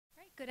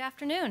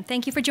afternoon.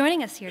 Thank you for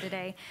joining us here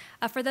today.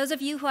 For those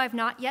of you who I've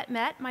not yet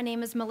met, my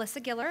name is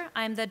Melissa Giller.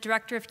 I'm the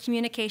Director of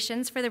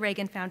Communications for the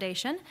Reagan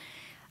Foundation.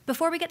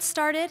 Before we get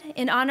started,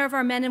 in honor of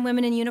our men and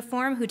women in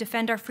uniform who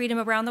defend our freedom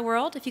around the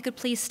world, if you could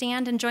please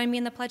stand and join me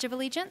in the Pledge of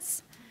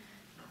Allegiance.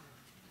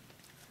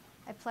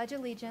 I pledge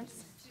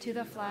allegiance to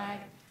the flag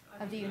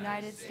of the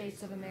United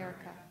States of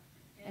America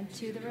and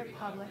to the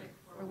republic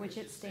for which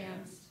it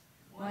stands,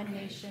 one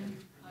nation,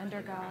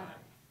 under God,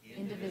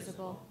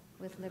 indivisible,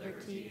 with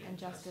liberty and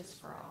justice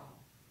for all.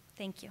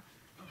 Thank you.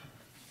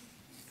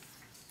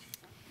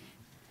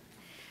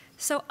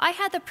 So I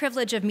had the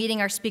privilege of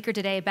meeting our speaker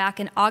today back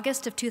in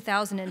August of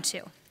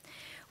 2002.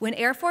 When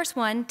Air Force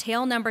One,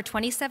 tail number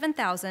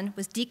 27,000,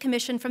 was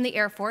decommissioned from the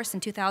Air Force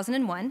in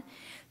 2001,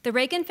 the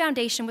Reagan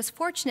Foundation was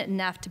fortunate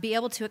enough to be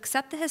able to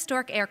accept the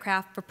historic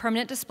aircraft for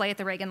permanent display at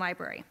the Reagan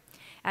Library.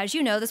 As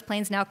you know, this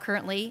plane's now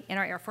currently in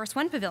our Air Force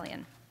One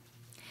pavilion.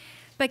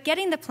 But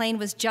getting the plane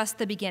was just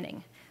the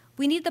beginning.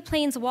 We need the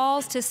plane's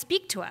walls to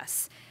speak to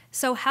us.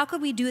 So how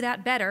could we do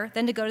that better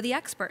than to go to the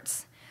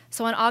experts?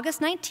 So on August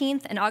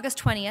 19th and August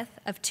 20th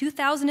of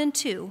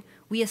 2002,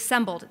 we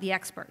assembled the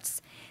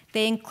experts.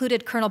 They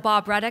included Colonel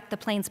Bob Reddock, the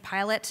plane's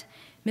pilot,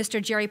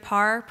 Mr. Jerry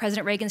Parr,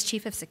 President Reagan's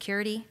chief of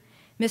security,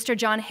 Mr.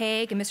 John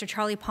Haig and Mr.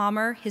 Charlie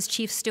Palmer, his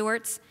chief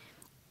stewards,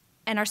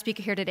 and our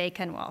speaker here today,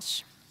 Ken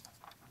Walsh.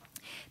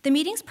 The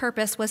meeting's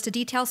purpose was to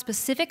detail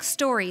specific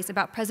stories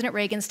about President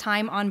Reagan's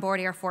time on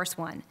board Air Force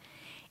One.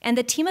 And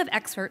the team of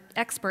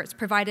experts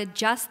provided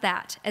just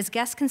that, as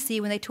guests can see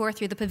when they tour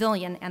through the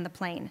pavilion and the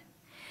plane.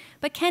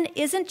 But Ken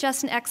isn't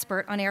just an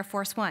expert on Air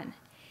Force One.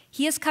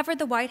 He has covered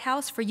the White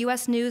House for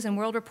U.S. News and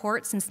World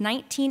Report since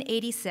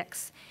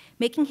 1986,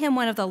 making him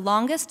one of the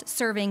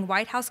longest-serving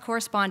White House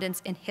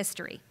correspondents in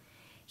history.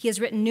 He has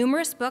written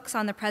numerous books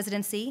on the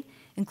presidency,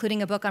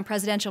 including a book on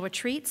presidential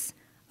retreats,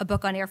 a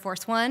book on Air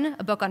Force One,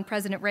 a book on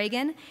President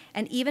Reagan,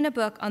 and even a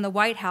book on the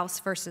White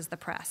House versus the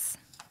press.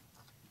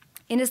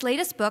 In his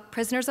latest book,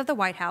 Prisoners of the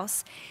White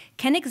House,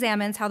 Ken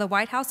examines how the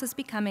White House is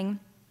becoming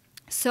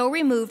so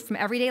removed from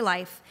everyday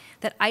life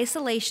that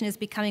isolation is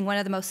becoming one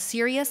of the most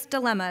serious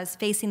dilemmas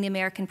facing the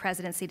American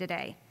presidency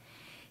today.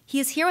 He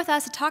is here with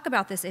us to talk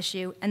about this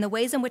issue and the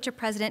ways in which a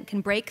president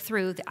can break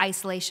through the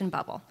isolation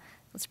bubble.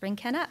 Let's bring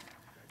Ken up.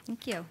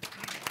 Thank you.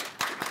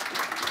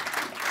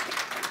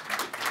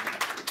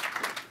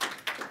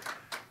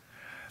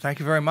 Thank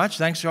you very much.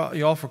 Thanks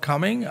you all for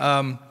coming.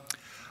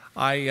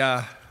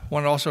 I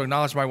want to also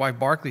acknowledge my wife,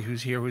 Barclay,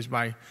 who's here, who's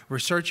my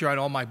researcher on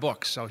all my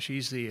books. So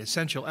she's the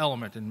essential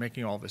element in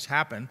making all this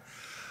happen.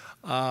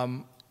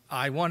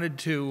 I wanted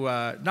to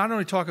not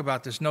only talk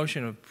about this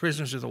notion of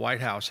prisoners of the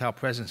White House, how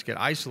presidents get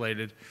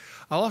isolated,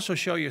 I'll also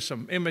show you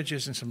some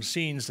images and some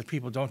scenes that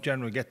people don't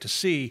generally get to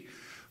see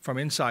from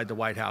inside the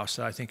White House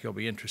that I think you'll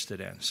be interested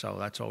in. So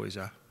that's always,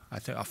 I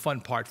think, a fun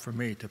part for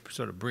me to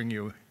sort of bring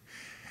you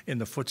in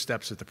the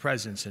footsteps of the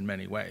presidents in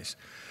many ways.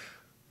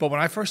 But when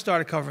I first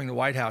started covering the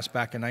White House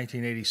back in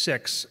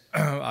 1986,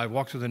 I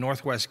walked through the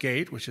Northwest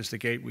Gate, which is the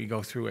gate we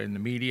go through in the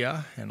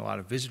media and a lot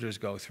of visitors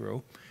go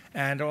through.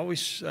 And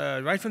always,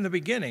 right from the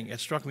beginning,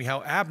 it struck me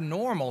how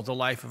abnormal the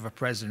life of a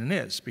president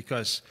is,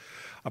 because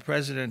a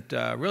president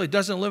really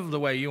doesn't live the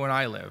way you and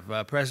I live.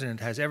 A president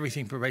has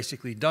everything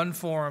basically done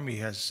for him. He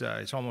has,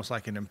 it's almost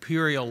like an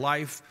imperial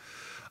life.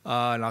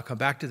 And I'll come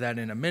back to that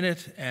in a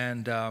minute.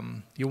 And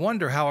you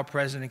wonder how a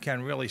president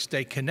can really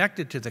stay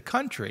connected to the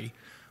country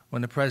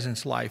when the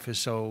president's life is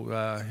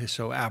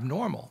so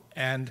abnormal.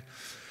 And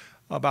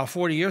about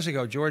 40 years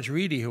ago, George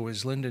Reedy, who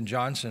was Lyndon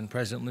Johnson,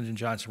 President Lyndon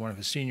Johnson, one of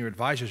his senior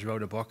advisors,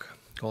 wrote a book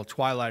called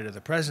Twilight of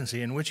the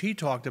Presidency, in which he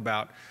talked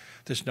about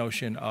this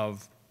notion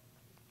of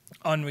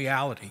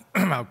unreality,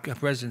 how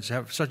presidents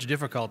have such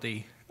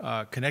difficulty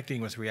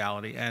connecting with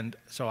reality. And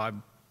so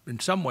I'm, in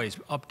some ways,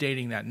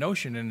 updating that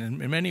notion, and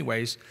in many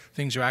ways,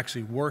 things are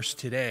actually worse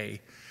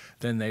today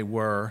than they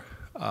were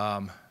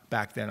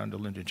back then under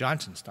Lyndon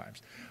Johnson's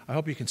times. I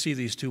hope you can see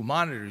these two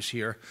monitors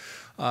here.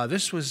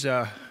 This was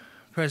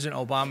President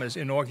Obama's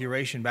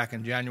inauguration back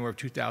in January of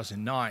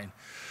 2009,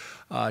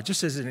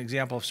 just as an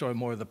example of sort of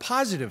more of the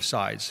positive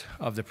sides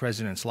of the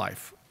president's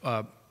life.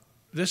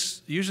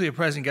 Usually a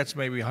president gets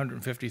maybe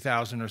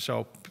 150,000 or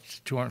so,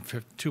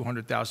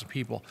 200,000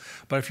 people.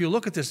 But if you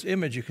look at this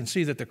image, you can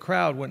see that the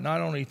crowd went not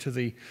only to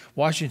the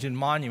Washington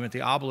Monument,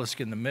 the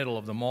obelisk in the middle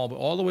of the mall, but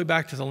all the way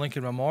back to the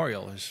Lincoln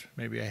Memorial. There's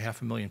maybe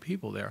 500,000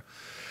 people there.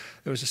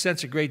 There was a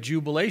sense of great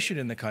jubilation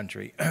in the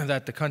country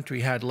that the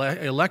country had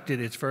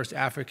elected its first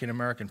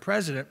African-American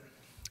president.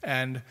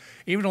 And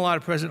even a lot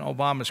of President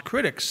Obama's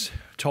critics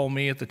told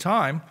me at the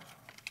time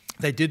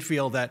they did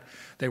feel that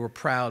they were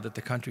proud that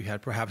the country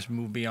had perhaps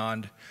moved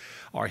beyond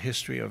our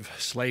history of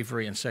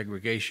slavery and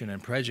segregation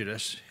and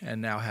prejudice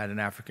and now had an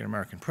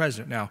African-American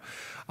president. Now,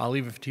 I'll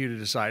leave it to you to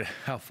decide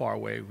how far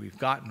away we've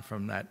gotten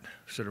from that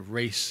sort of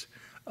race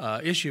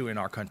issue in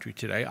our country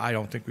today. I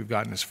don't think we've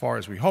gotten as far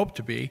as we hope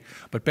to be,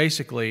 but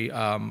basically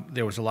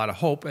there was a lot of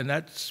hope, and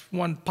that's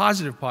one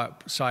positive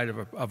side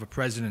of a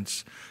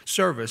president's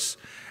service,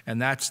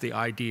 and that's the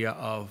idea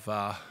of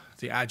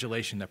the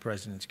adulation that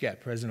presidents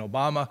get. President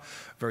Obama,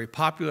 very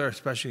popular,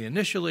 especially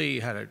initially,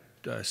 had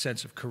a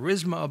sense of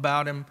charisma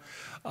about him,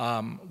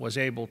 was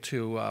able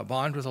to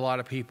bond with a lot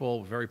of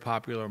people, very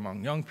popular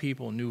among young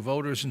people, new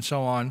voters, and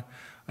so on.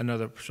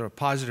 Another sort of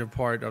positive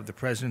part of the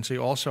presidency.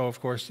 Also,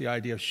 of course, the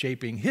idea of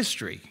shaping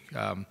history.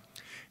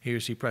 Here you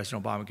see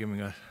President Obama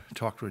giving a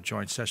talk to a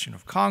joint session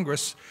of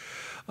Congress,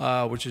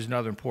 which is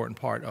another important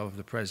part of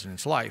the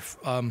president's life.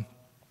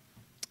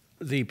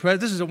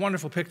 This is a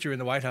wonderful picture in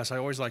the White House I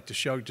always like to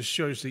show. It just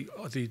shows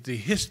the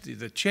history,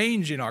 the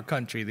change in our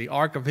country, the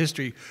arc of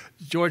history.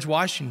 George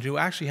Washington, who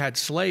actually had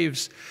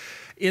slaves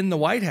in the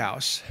White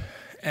House,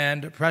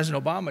 and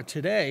President Obama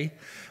today,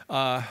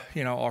 our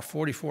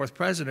 44th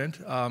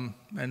president,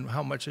 and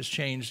how much has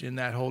changed in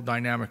that whole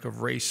dynamic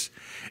of race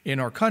in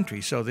our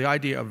country. So the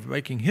idea of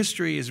making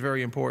history is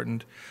very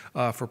important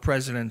for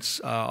presidents.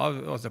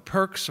 The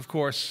perks, of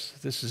course,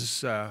 this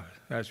is,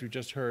 as we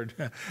just heard,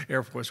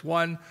 Air Force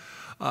One.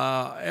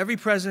 Every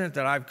president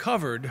that I've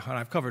covered, and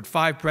I've covered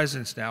 5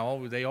 presidents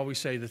now, they always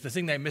say that the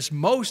thing they miss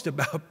most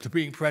about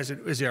being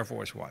president is Air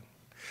Force One,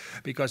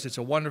 because it's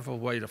a wonderful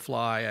way to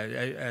fly,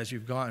 as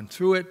you've gone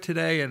through it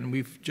today, and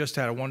we've just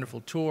had a wonderful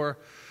tour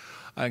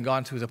and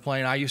gone through the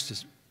plane. I used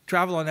to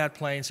travel on that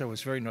plane, so it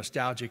was very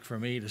nostalgic for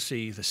me to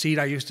see the seat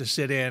I used to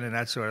sit in and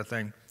that sort of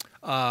thing.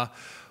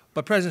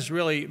 But presidents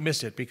really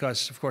miss it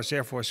because, of course,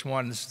 Air Force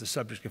One, this is the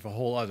subject of a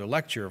whole other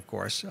lecture, of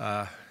course.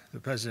 The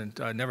president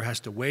never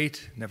has to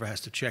wait, never has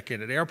to check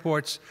in at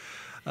airports.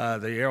 All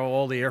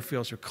the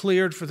airfields are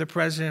cleared for the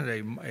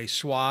president. A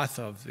swath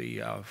of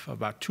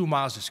about 2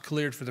 miles is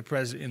cleared for the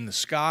president in the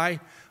sky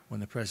when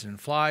the president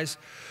flies.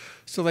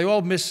 So they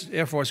all miss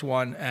Air Force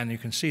One, and you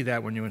can see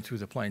that when you went through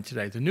the plane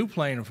today. The new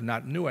plane,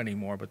 not new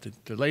anymore, but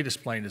the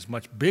latest plane is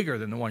much bigger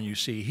than the one you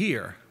see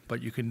here,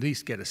 but you can at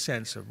least get a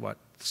sense of what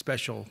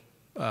special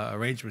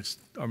arrangements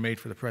are made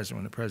for the president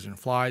when the president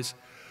flies.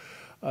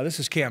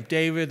 This is Camp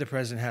David. The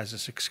president has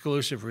this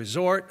exclusive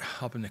resort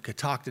up in the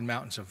Catoctin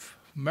Mountains of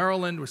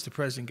Maryland, which the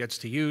president gets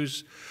to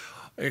use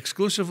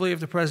exclusively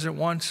if the president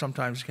wants.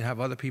 Sometimes you can have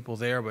other people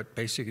there, but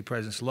basically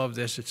presidents love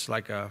this. It's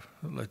like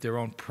their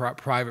own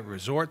private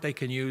resort they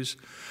can use.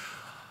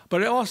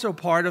 But it's also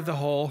part of the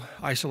whole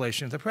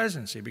isolation of the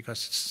presidency,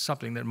 because it's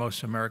something that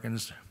most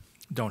Americans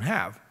don't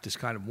have, this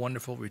kind of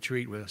wonderful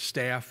retreat with a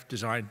staff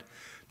designed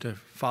to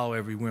follow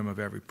every whim of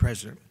every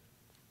president.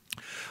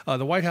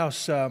 The White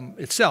House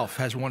itself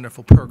has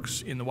wonderful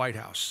perks in the White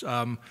House.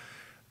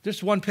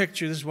 This one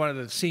picture, this is one of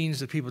the scenes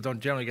that people don't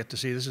generally get to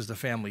see. This is the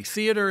family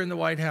theater in the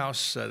White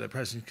House. The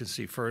president can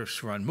see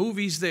first-run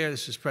movies there.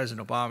 This is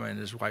President Obama and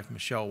his wife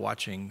Michelle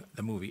watching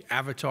the movie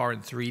Avatar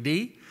in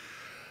 3D.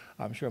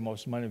 I'm sure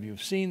most of you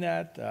have seen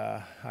that.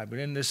 I've been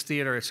in this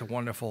theater. It's a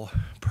wonderful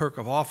perk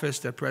of office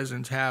that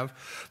presidents have.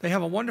 They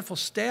have a wonderful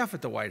staff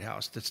at the White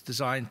House that's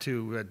designed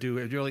to do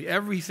really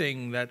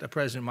everything that a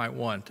president might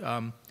want.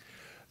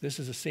 This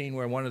is a scene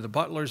where one of the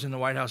butlers in the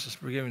White House is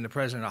giving the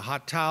president a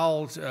hot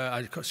towel,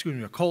 a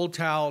cold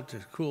towel to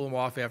cool him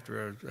off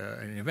after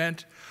an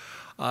event.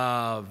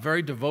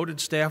 Very devoted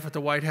staff at the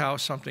White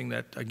House, something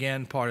that,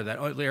 again, part of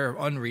that layer of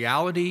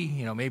unreality.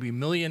 Maybe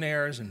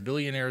millionaires and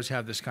billionaires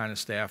have this kind of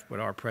staff,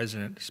 but our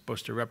president is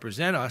supposed to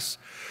represent us,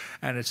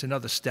 and it's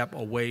another step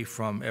away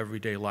from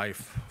everyday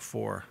life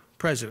for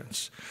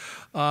presidents.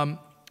 On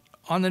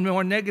the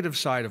more negative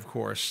side, of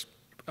course,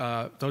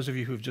 those of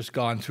you who've just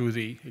gone through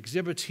the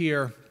exhibits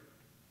here,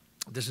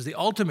 this is the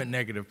ultimate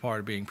negative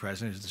part of being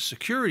president, is the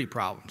security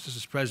problems. This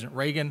is President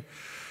Reagan,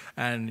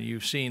 and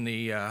you've seen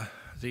the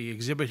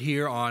exhibit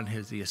here on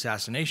the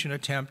assassination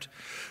attempt.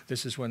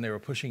 This is when they were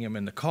pushing him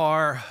in the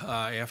car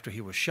after he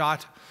was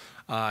shot.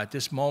 At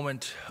this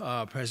moment,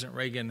 President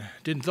Reagan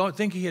didn't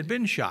think he had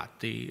been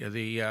shot.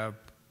 The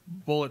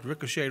bullet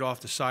ricocheted off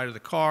the side of the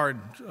car,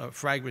 and a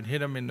fragment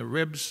hit him in the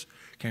ribs,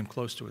 came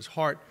close to his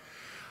heart.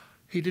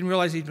 He didn't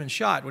realize he'd been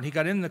shot. When he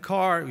got in the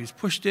car, he was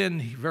pushed in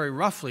very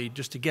roughly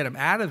just to get him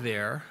out of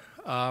there.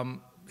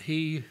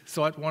 He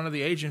thought one of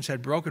the agents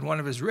had broken one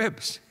of his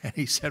ribs. And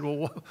he said,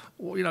 well,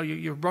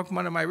 you broke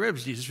one of my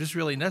ribs. Is this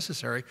really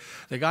necessary?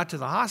 They got to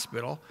the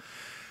hospital,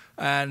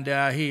 and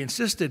he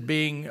insisted,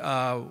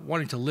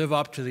 wanting to live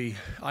up to the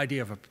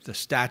idea of the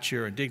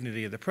stature and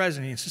dignity of the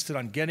president, he insisted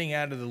on getting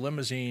out of the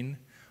limousine,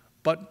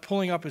 but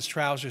pulling up his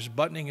trousers,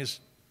 buttoning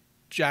his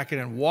jacket,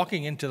 and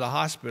walking into the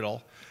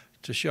hospital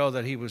to show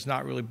that he was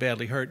not really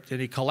badly hurt. Then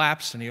he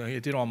collapsed, and he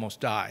did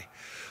almost die.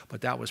 But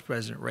that was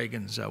President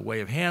Reagan's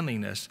way of handling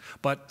this.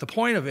 But the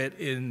point of it,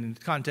 in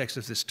context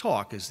of this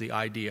talk, is the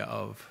idea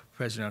of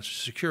presidential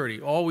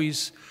security,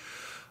 always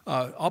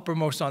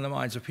uppermost on the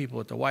minds of people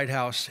at the White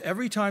House.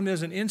 Every time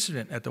there's an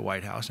incident at the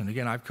White House, and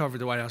again, I've covered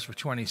the White House for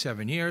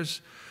 27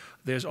 years,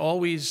 there's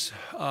always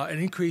an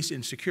increase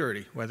in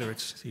security, whether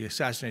it's the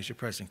assassination of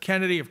President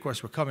Kennedy. Of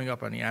course, we're coming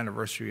up on the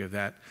anniversary of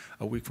that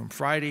a week from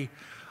Friday.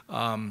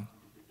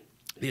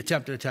 The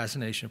attempted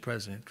assassination of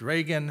President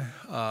Reagan,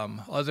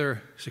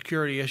 other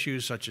security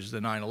issues such as the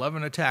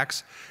 9/11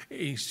 attacks.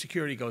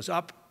 Security goes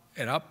up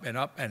and up and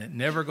up, and it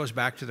never goes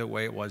back to the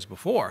way it was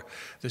before.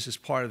 This is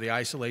part of the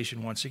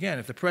isolation once again.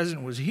 If the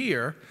president was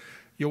here,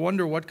 you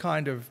wonder what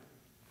kind of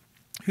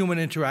human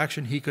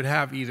interaction he could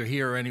have either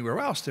here or anywhere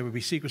else. There would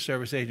be Secret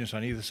Service agents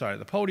on either side of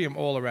the podium,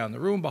 all around the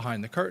room,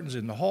 behind the curtains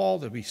in the hall.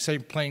 There'd be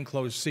same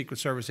plainclothes Secret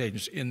Service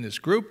agents in this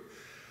group.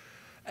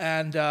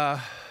 And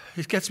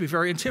it gets to be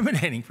very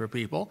intimidating for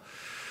people.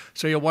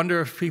 So you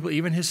wonder if people,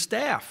 even his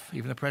staff,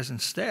 even the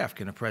president's staff,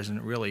 can a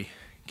president really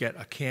get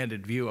a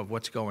candid view of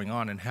what's going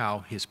on and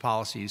how his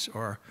policies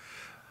are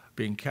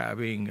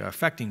being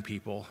affecting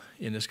people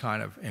in this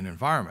kind of an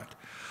environment.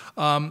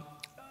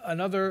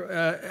 Another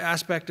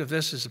aspect of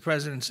this is the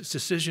president's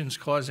decisions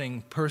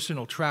causing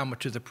personal trauma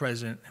to the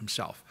president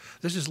himself.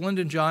 This is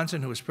Lyndon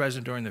Johnson, who was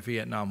president during the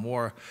Vietnam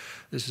War.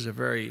 This is a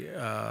very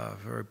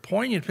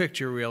poignant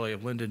picture, really,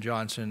 of Lyndon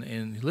Johnson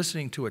in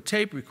listening to a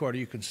tape recorder.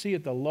 You can see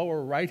at the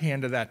lower right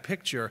hand of that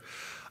picture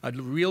a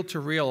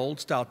reel-to-reel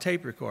old-style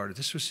tape recorder.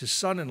 This was his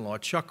son-in-law,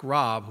 Chuck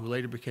Robb, who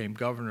later became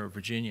governor of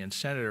Virginia and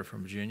senator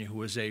from Virginia, who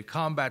was a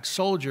combat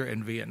soldier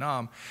in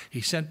Vietnam.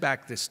 He sent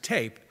back this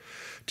tape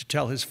to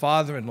tell his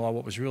father-in-law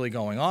what was really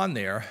going on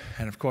there.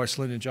 And of course,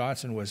 Lyndon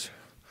Johnson was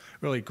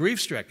really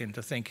grief-stricken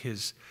to think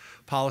his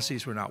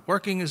policies were not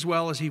working as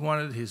well as he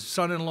wanted. His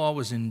son-in-law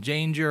was in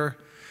danger.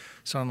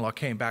 Son-in-law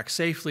came back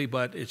safely,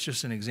 but it's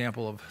just an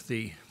example of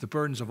the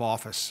burdens of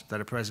office that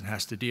a president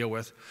has to deal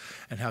with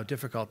and how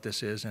difficult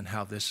this is and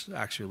how this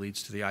actually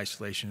leads to the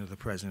isolation of the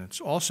presidents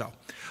also.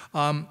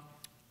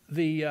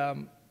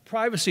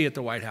 Privacy at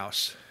the White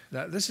House.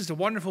 This is a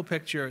wonderful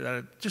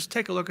picture. Just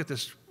take a look at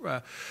this.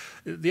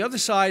 The other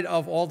side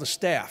of all the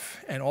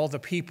staff and all the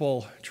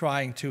people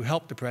trying to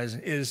help the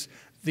president is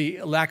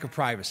the lack of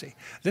privacy.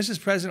 This is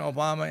President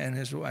Obama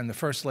and the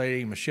First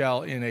Lady,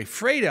 Michelle, in a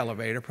freight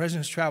elevator.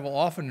 Presidents travel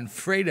often in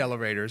freight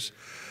elevators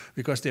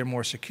because they're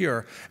more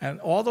secure. And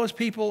all those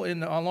people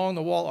along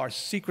the wall are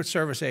Secret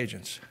Service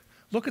agents.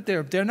 Look at they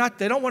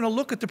don't want to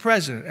look at the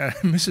president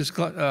and Mrs.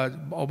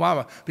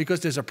 Obama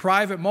because there's a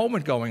private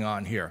moment going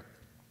on here.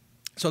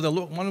 So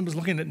one of them is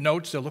looking at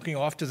notes, they're looking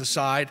off to the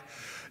side,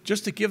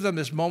 just to give them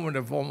this moment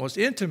of almost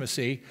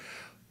intimacy.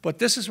 But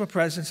this is what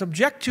presidents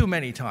object to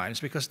many times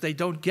because they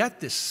don't get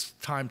this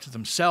time to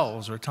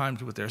themselves or time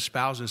with their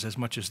spouses as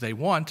much as they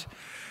want.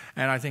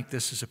 And I think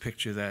this is a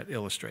picture that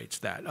illustrates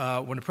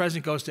that. When the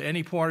president goes to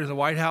any part of the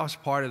White House,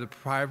 part of the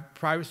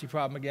privacy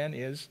problem again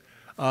is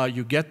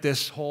you get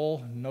this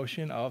whole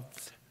notion of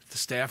the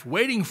staff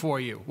waiting for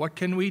you. What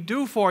can we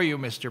do for you,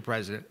 Mr.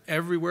 President?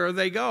 Everywhere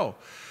they go.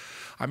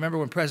 I remember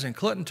when President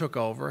Clinton took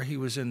over, he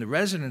was in the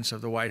residence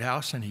of the White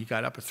House, and he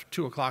got up at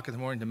 2 o'clock in the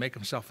morning to make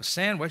himself a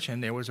sandwich,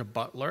 and there was a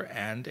butler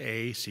and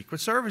a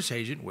Secret Service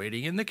agent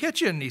waiting in the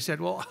kitchen. He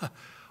said, well,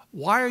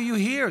 why are you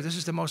here? This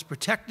is the most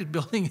protected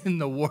building in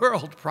the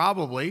world,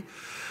 probably.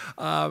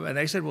 And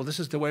they said, well, this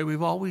is the way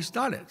we've always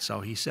done it.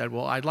 So he said,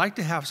 well, I'd like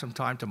to have some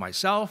time to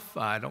myself.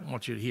 I don't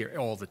want you to hear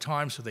all the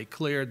time. So they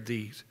cleared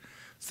the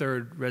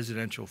third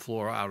residential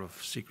floor out of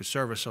Secret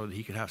Service so that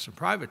he could have some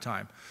private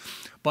time.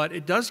 But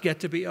it does get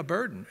to be a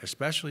burden,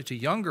 especially to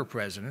younger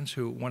presidents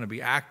who want to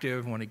be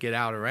active, want to get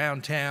out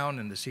around town,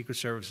 and the Secret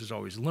Service is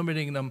always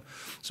limiting them.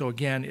 So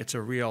again, it's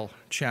a real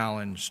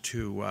challenge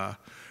to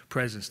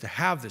presidents to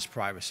have this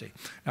privacy.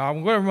 Now,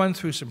 I'm going to run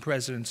through some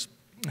presidents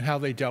and how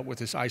they dealt with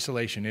this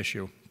isolation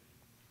issue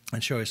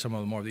and show you some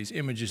of the more of these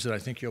images that I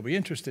think you'll be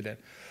interested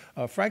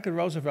in. Franklin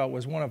Roosevelt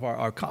was one of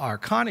our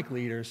iconic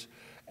leaders,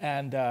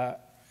 and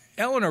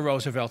Eleanor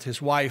Roosevelt,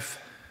 his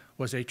wife,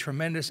 was a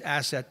tremendous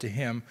asset to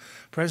him.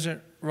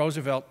 President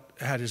Roosevelt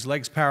had his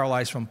legs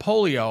paralyzed from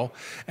polio,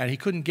 and he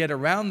couldn't get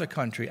around the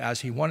country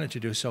as he wanted to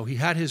do. So he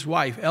had his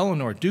wife,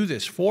 Eleanor, do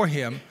this for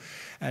him,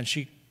 and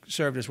she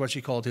served as what she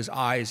called his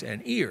eyes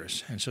and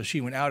ears. And so she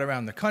went out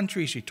around the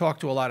country, she talked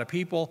to a lot of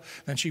people,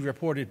 then she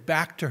reported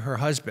back to her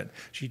husband.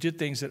 She did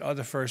things that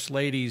other first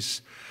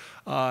ladies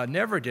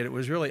never did. It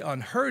was really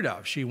unheard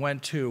of. She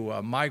went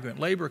to migrant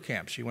labor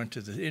camps. She went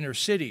to the inner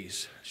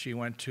cities. She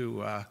went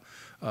to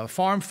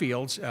farm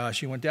fields.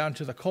 She went down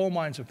to the coal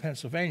mines of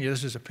Pennsylvania.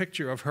 This is a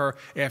picture of her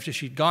after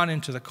she'd gone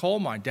into the coal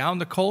mine, down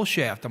the coal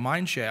shaft, the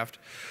mine shaft,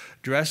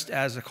 dressed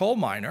as a coal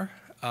miner.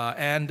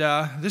 And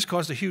this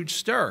caused a huge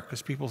stir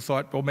because people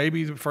thought, well,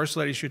 maybe the First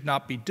Lady should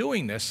not be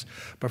doing this.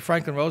 But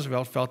Franklin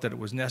Roosevelt felt that it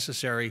was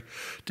necessary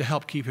to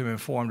help keep him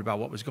informed about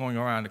what was going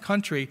on around the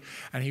country,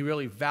 and he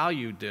really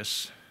valued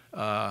this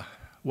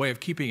way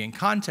of keeping in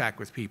contact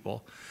with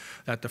people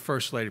that the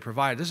First Lady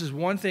provided. This is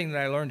one thing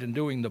that I learned in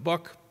doing the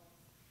book.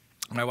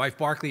 My wife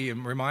Barclay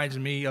reminds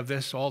me of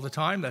this all the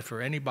time, that for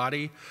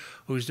anybody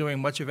who's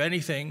doing much of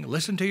anything,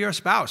 listen to your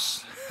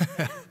spouse.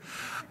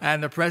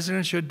 And the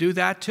president should do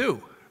that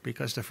too,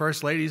 because the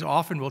First Ladies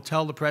often will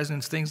tell the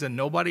presidents things that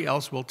nobody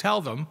else will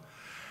tell them.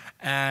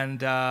 And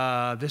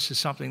this is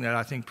something that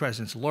I think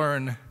presidents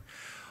learn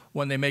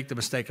when they make the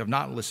mistake of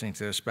not listening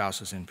to their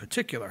spouses in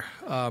particular.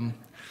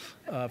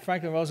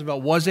 Franklin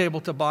Roosevelt was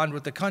able to bond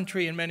with the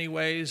country in many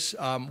ways.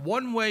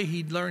 One way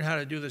he learned how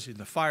to do this in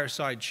the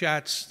fireside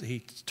chats.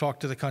 He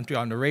talked to the country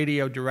on the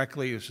radio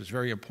directly. This was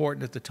very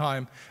important at the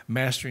time,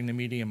 mastering the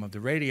medium of the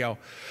radio.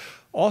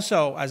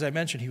 Also, as I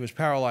mentioned, he was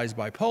paralyzed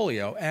by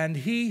polio, and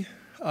he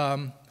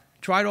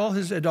tried all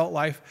his adult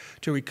life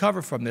to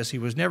recover from this. He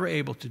was never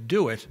able to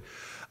do it.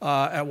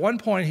 At one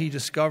point, he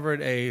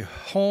discovered a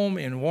home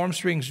in Warm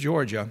Springs,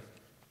 Georgia,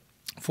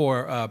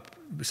 for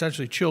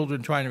essentially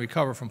children trying to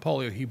recover from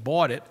polio. He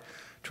bought it,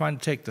 trying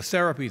to take the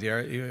therapy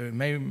there.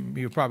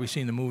 You've probably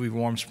seen the movie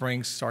Warm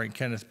Springs, starring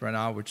Kenneth,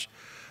 which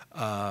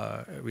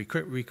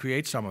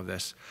recreates some of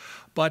this.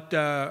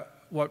 But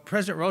what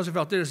President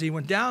Roosevelt did is he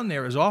went down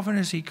there as often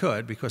as he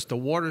could, because the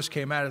waters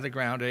came out of the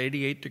ground at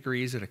 88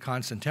 degrees at a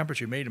constant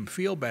temperature. It made him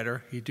feel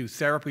better. He'd do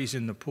therapies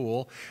in the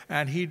pool,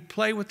 and he'd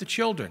play with the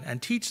children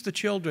and teach the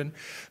children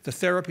the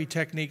therapy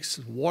techniques,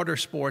 water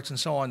sports, and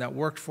so on that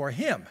worked for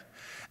him.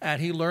 And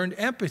he learned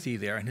empathy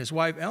there. And his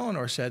wife,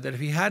 Eleanor, said that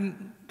if he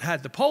hadn't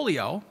had the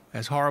polio,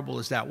 as horrible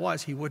as that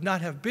was, he would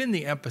not have been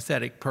the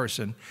empathetic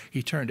person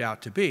he turned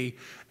out to be.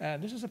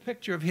 And this is a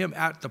picture of him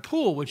at the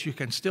pool, which you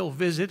can still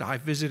visit. I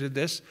visited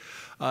this.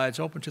 It's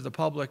open to the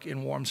public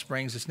in Warm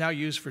Springs. It's now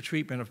used for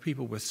treatment of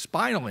people with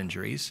spinal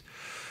injuries,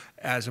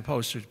 as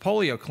opposed to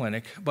polio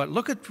clinic. But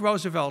look at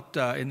Roosevelt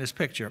in this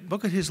picture.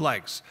 Look at his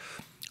legs.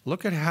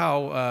 Look at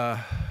how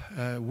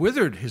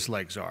withered his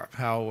legs are,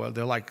 how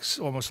they're like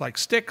almost like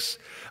sticks,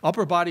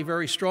 upper body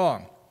very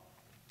strong.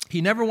 He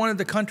never wanted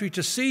the country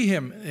to see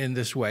him in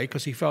this way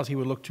because he felt he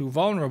would look too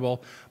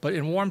vulnerable, but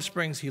in Warm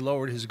Springs he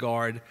lowered his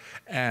guard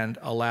and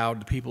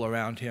allowed the people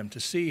around him to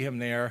see him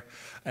there.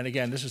 And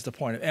again, this is the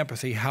point of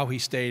empathy, how he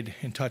stayed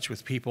in touch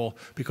with people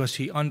because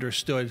he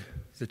understood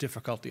the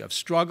difficulty of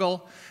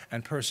struggle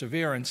and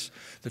perseverance.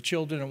 The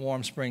children in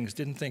Warm Springs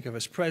didn't think of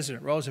as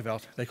President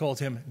Roosevelt. They called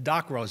him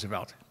Doc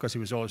Roosevelt because he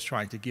was always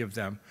trying to give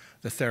them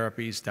the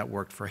therapies that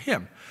worked for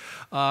him.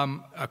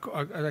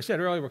 As I said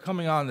earlier, we're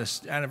coming on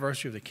this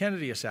anniversary of the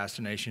Kennedy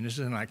assassination. This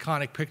is an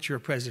iconic picture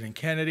of President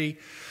Kennedy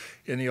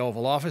in the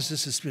Oval Office.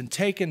 This has been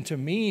taken to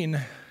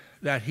mean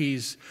that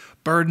he's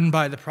burdened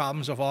by the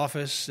problems of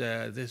office.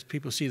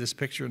 People see this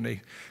picture and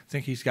they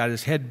think he's got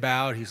his head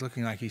bowed. He's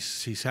looking like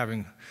he's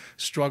having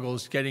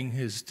struggles getting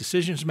his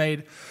decisions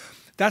made.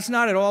 That's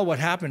not at all what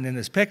happened in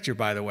this picture,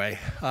 by the way.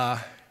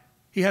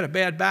 He had a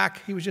bad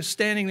back. He was just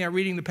standing there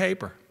reading the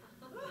paper.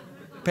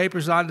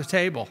 Paper's on the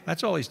table.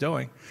 That's all he's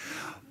doing.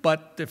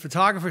 But the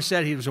photographer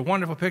said he was a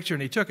wonderful picture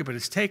and he took it, but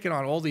it's taken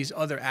on all these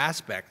other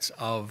aspects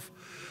of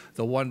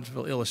the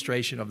wonderful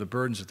illustration of the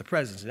burdens of the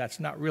presidency. That's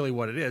not really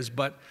what it is,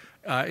 but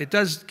it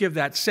does give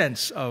that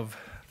sense of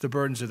the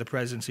burdens of the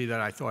presidency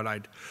that I thought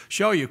I'd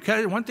show you.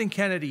 One thing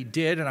Kennedy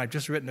did, and I've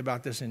just written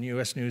about this in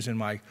U.S. News in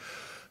my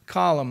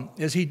column,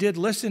 is he did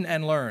listen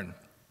and learn.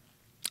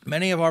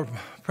 Many of our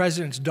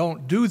presidents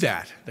don't do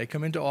that. They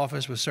come into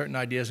office with certain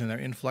ideas and they're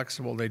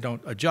inflexible. They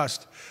don't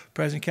adjust.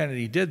 President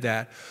Kennedy did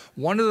that.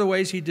 One of the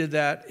ways he did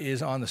that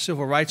is on the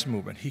civil rights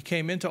movement. He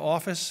came into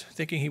office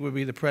thinking he would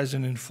be the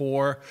president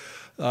for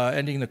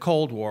ending the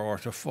Cold War or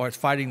for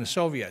fighting the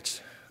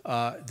Soviets.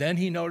 Then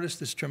he noticed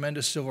this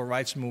tremendous civil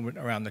rights movement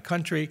around the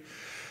country.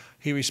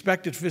 He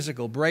respected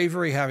physical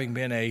bravery, having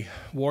been a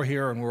war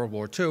hero in World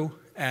War II,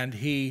 and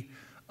he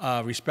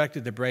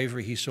respected the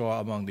bravery he saw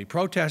among the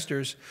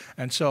protesters.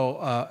 And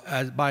so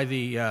by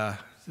the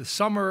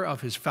summer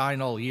of his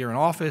final year in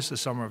office, the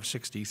summer of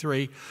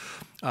 '63,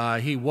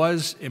 he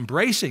was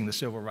embracing the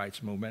civil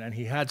rights movement, and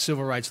he had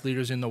civil rights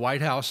leaders in the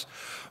White House.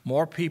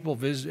 More people,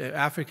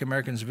 African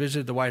Americans,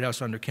 visited the White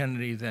House under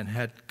Kennedy than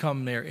had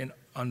come there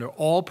under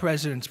all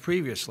presidents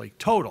previously,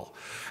 total.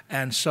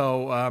 And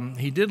so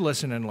he did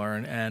listen and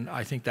learn, and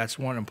I think that's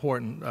one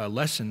important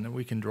lesson that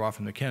we can draw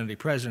from the Kennedy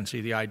presidency,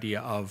 the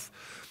idea of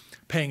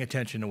paying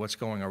attention to what's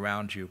going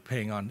around you,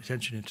 paying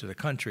attention to the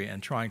country,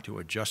 and trying to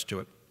adjust to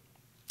it.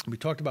 We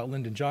talked about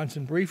Lyndon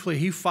Johnson briefly.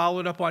 He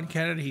followed up on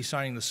Kennedy. He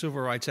signed the Civil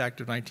Rights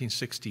Act of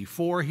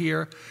 1964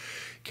 here,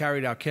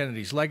 carried out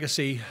Kennedy's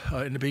legacy.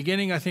 In the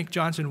beginning, I think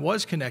Johnson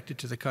was connected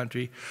to the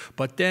country,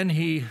 but then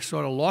he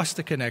sort of lost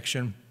the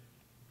connection,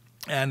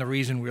 and the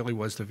reason really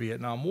was the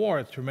Vietnam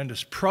War,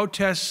 tremendous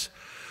protests.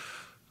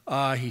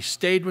 He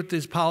stayed with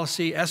his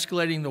policy,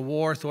 escalating the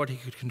war, thought he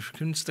could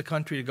convince the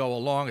country to go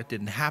along. It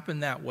didn't happen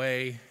that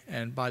way,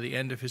 and by the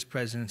end of his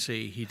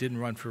presidency, he didn't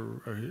run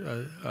for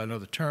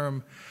another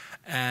term,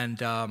 and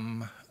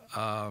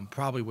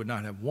probably would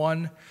not have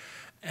won.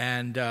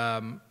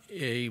 And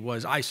he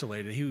was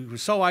isolated. He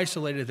was so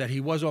isolated that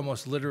he was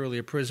almost literally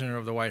a prisoner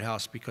of the White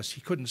House because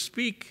he couldn't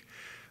speak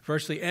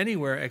virtually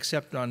anywhere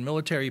except on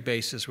military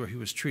bases where he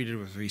was treated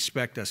with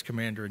respect as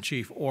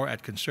commander-in-chief or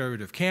at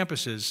conservative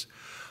campuses,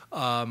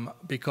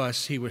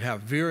 because he would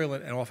have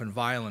virulent and often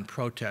violent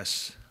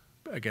protests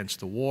against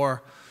the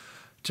war.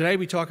 Today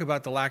we talk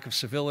about the lack of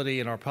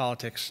civility in our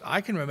politics. I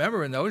can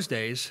remember in those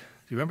days,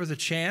 do you remember the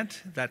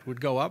chant that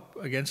would go up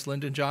against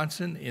Lyndon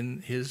Johnson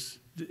in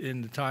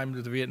the time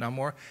of the Vietnam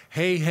War?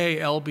 Hey, hey,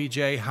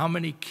 LBJ, how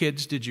many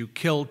kids did you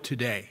kill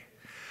today?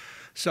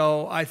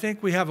 So I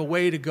think we have a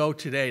way to go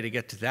today to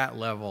get to that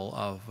level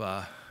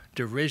of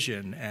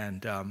derision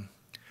and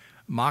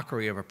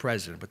mockery of a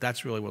president, but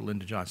that's really what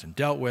Lyndon Johnson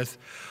dealt with.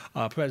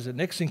 President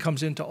Nixon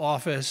comes into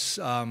office.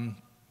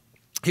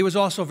 He was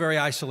also very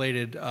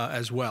isolated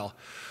as well.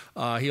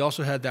 He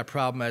also had that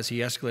problem as he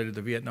escalated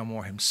the Vietnam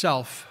War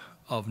himself.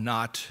 of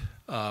not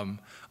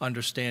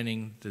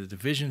understanding the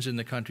divisions in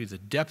the country, the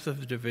depth of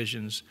the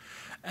divisions,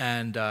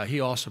 and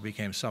he also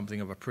became something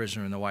of a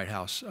prisoner in the White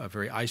House,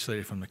 very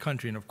isolated from the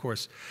country. And of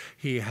course,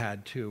 he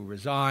had to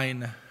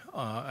resign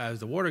as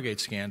the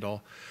Watergate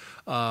scandal,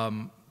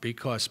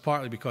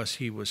 partly because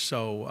he was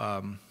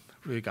so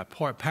really got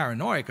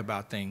paranoid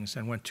about things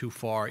and went too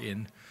far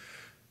in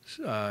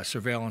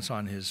surveillance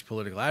on his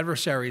political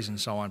adversaries and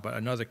so on. But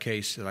another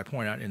case that I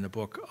point out in the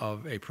book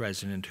of a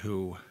president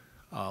who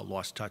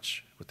lost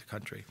touch with the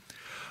country.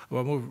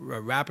 We'll move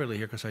rapidly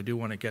here because I do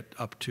want to get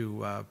up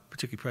to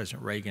particularly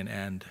President Reagan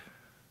and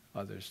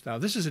others. Now,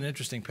 this is an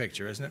interesting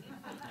picture, isn't it?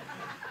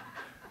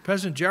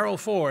 President Gerald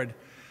Ford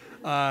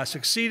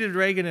succeeded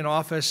Reagan in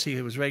office.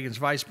 He was Reagan's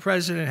vice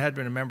president, had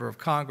been a member of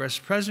Congress.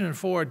 President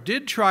Ford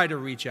did try to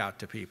reach out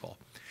to people.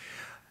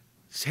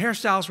 His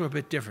hairstyles were a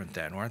bit different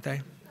then, weren't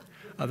they?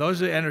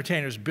 Those are the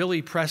entertainers,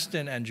 Billy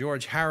Preston and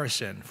George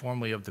Harrison,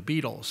 formerly of the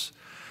Beatles.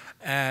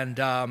 And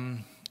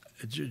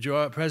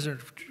President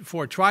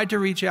Ford tried to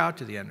reach out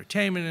to the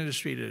entertainment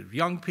industry, to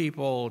young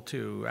people,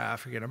 to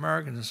African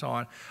Americans, and so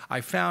on. I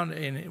found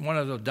in one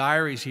of the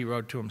diaries he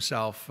wrote to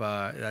himself,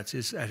 at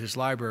his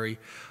library,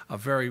 a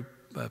very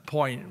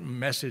poignant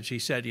message. He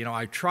said, you know,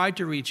 I tried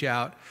to reach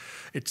out.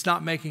 It's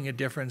not making a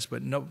difference,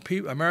 but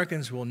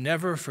Americans will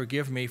never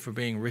forgive me for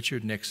being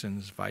Richard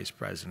Nixon's vice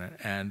president,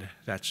 and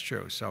that's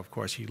true. So, of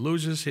course, he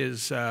loses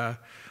his,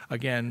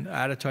 again,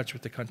 out of touch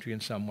with the country in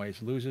some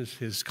ways, loses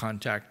his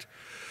contact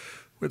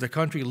with the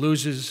country,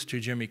 loses to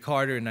Jimmy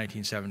Carter in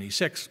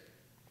 1976.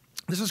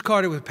 This is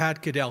Carter with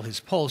Pat Caddell, his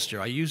pollster.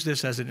 I use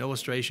this as an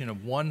illustration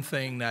of one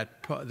thing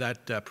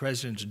that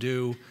presidents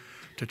do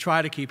to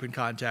try to keep in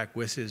contact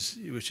with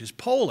which is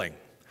polling.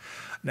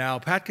 Now,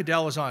 Pat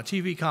Caddell is on a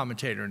TV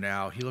commentator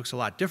now. He looks a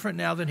lot different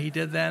now than he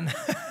did then.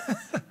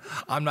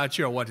 I'm not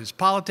sure what his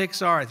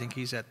politics are. I think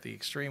he's at the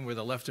extreme where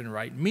the left and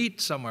right meet,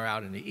 somewhere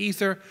out in the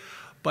ether.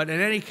 But in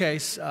any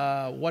case,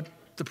 what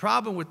the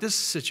problem with this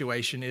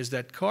situation is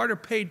that Carter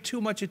paid too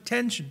much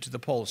attention to the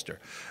pollster.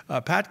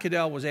 Pat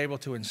Caddell was able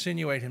to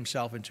insinuate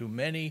himself into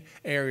many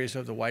areas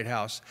of the White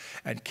House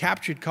and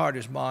captured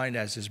Carter's mind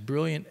as this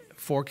brilliant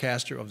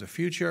forecaster of the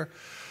future.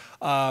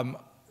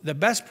 The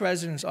best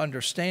presidents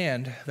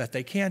understand that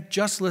they can't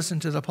just listen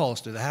to the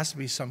pollster. There has to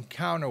be some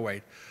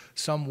counterweight,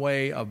 some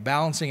way of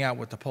balancing out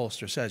what the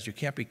pollster says. You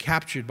can't be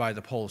captured by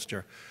the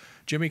pollster.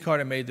 Jimmy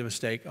Carter made the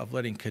mistake of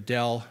letting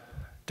Caddell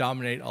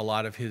dominate a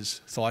lot of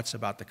his thoughts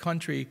about the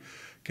country.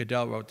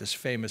 Caddell wrote this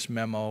famous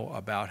memo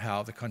about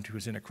how the country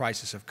was in a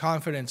crisis of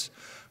confidence.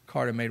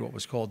 Carter made what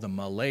was called the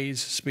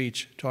malaise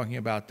speech, talking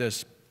about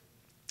this.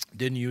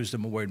 Didn't use the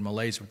word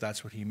malaise, but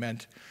that's what he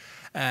meant.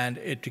 And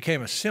it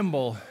became a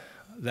symbol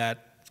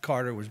that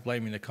Carter was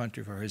blaming the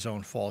country for his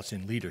own faults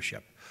in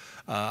leadership.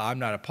 I'm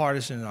not a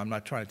partisan, I'm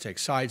not trying to take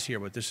sides here,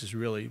 but this is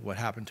really what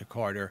happened to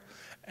Carter.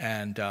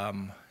 And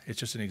it's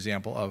just an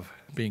example of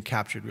being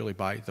captured really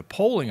by the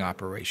polling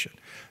operation.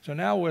 So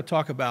now we'll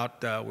talk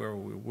about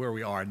where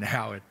we are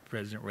now at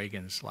President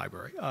Reagan's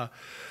library.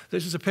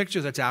 This is a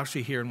picture that's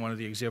actually here in one of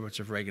the exhibits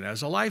of Reagan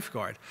as a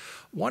lifeguard.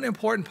 One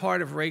important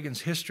part of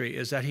Reagan's history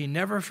is that he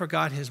never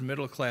forgot his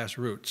middle-class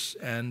roots.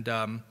 And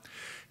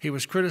he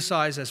was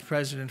criticized as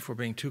president for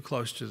being too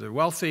close to the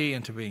wealthy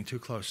and to being too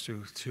close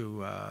to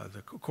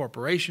the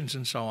corporations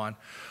and so on.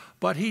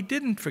 But he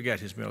didn't forget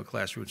his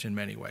middle-class roots in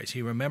many ways.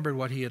 He remembered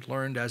what he had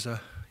learned as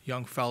a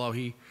young fellow.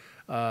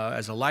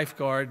 As a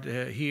lifeguard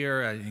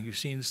here, I think you've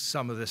seen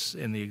some of this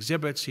in the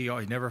exhibits. He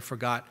never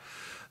forgot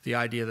the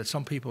idea that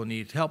some people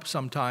need help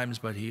sometimes,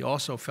 but he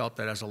also felt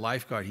that as a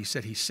lifeguard, he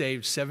said he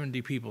saved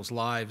 70 people's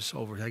lives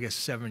over, I guess,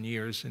 7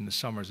 years in the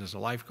summers as a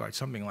lifeguard,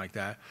 something like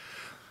that.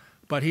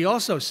 But he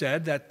also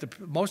said that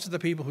most of the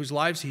people whose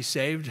lives he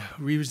saved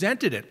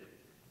resented it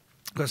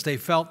because they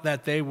felt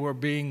that they were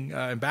being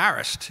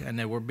embarrassed and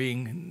they were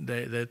being,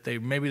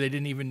 maybe they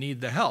didn't even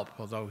need the help,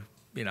 although,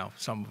 you know,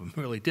 some of them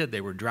really did.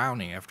 They were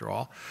drowning after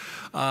all.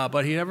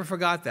 But he never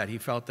forgot that. He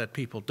felt that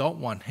people don't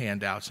want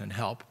handouts and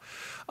help.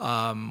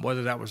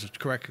 Whether that was a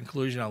correct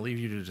conclusion, I'll leave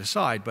you to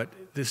decide. But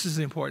this is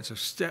the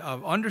importance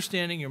of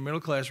understanding your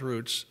middle-class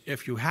roots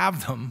if you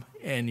have them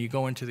and you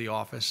go into the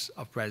office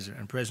of president.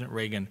 And President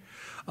Reagan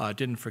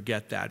didn't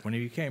forget that. When he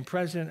became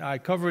president, I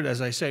covered,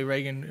 as I say,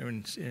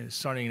 Reagan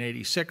starting in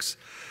 '86.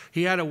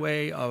 He had a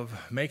way of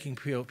making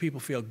people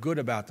feel good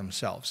about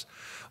themselves.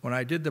 When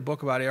I did the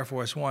book about Air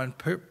Force One,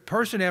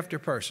 person after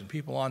person,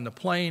 people on the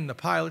plane, the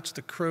pilots,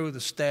 the crew,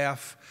 the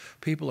staff,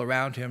 people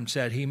around him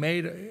said he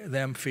made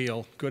them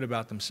feel good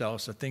about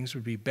themselves, that things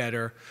would be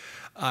better.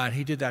 And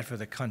he did that for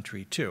the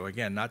country, too.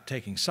 Again, not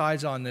taking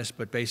sides on this,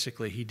 but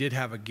basically he did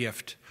have a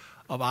gift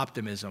of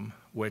optimism,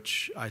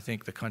 which I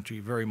think the country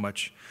very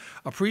much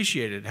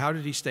appreciated. How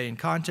did he stay in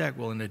contact?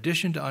 Well, in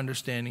addition to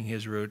understanding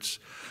his roots,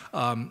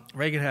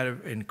 Reagan had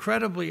an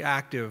incredibly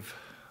active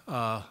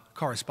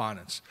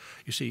correspondence.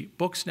 You see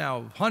books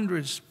now,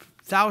 hundreds,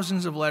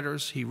 thousands of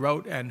letters he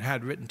wrote and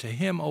had written to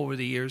him over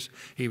the years.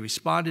 He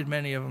responded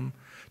many of them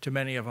to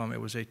many of them.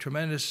 It was a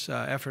tremendous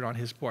effort on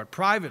his part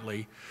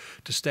privately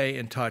to stay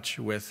in touch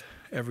with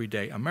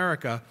everyday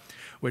America,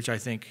 which I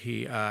think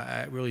he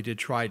really did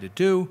try to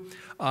do.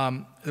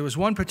 There was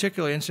one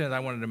particular incident I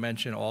wanted to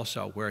mention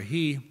also where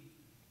he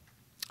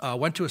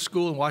went to a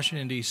school in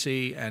Washington,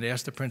 D.C., and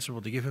asked the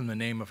principal to give him the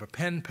name of a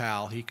pen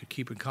pal he could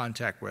keep in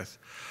contact with.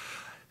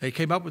 They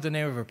came up with the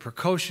name of a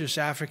precocious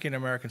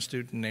African-American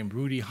student named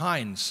Rudy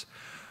Hines.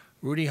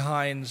 Rudy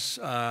Hines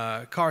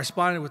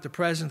corresponded with the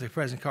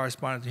president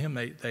corresponded to him.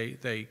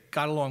 They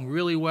got along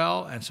really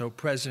well, and so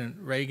President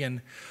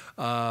Reagan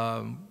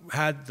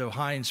had the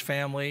Hines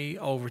family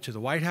over to the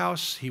White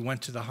House. He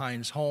went to the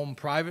Hines home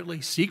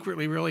privately,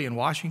 secretly really, in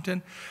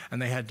Washington,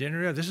 and they had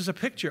dinner there. This is a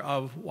picture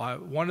of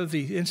one of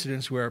the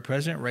incidents where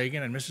President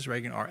Reagan and Mrs.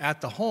 Reagan are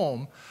at the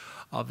home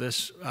of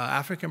this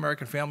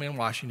African-American family in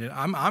Washington.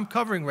 I'm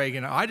covering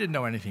Reagan. I didn't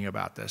know anything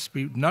about this.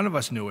 None of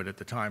us knew it at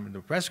the time in the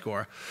press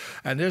corps.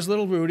 And there's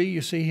little Rudy.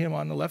 You see him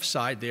on the left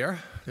side there.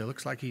 It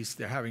looks like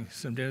they're having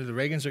some dinner. The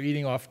Reagans are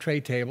eating off tray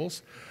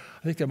tables.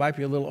 I think they might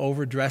be a little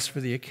overdressed for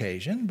the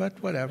occasion,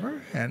 but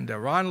whatever. And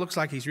Ron looks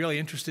like he's really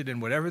interested in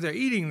whatever they're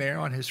eating there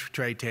on his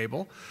tray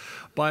table.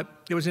 But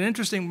it was an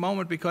interesting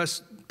moment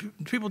because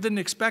people didn't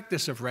expect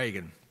this of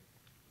Reagan.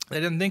 They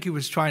didn't think he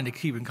was trying to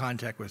keep in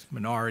contact with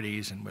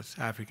minorities and with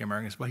African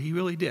Americans, but he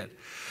really did.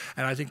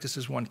 And I think this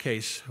is one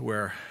case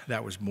where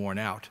that was borne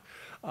out.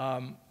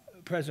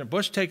 President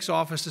Bush takes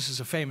office. This is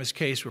a famous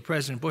case where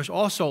President Bush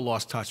also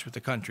lost touch with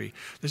the country.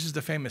 This is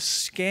the famous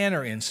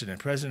scanner incident.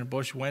 President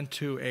Bush went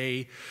to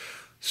a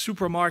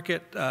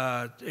supermarket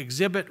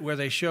exhibit where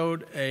they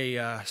showed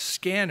a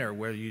scanner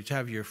where you'd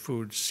have your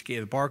food,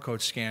 the barcode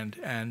scanned,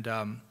 and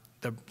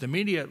the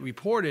media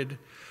reported,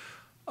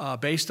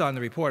 based on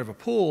the report of a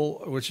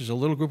pool, which is a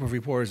little group of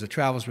reporters that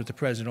travels with the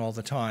president all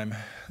the time,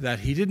 that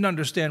he didn't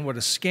understand what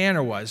a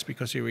scanner was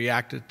because he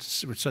reacted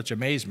with such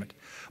amazement.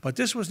 But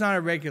this was not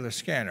a regular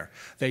scanner.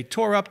 They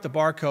tore up the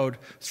barcode,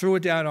 threw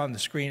it down on the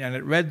screen, and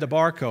it read the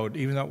barcode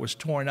even though it was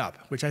torn up,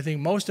 which I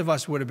think most of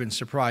us would have been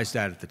surprised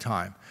at the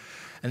time.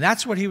 And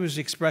that's what he was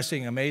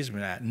expressing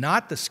amazement at,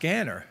 not the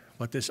scanner,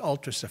 but this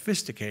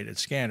ultra-sophisticated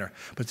scanner.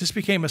 But this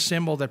became a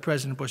symbol that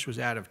President Bush was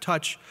out of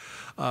touch.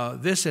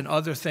 This and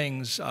other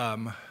things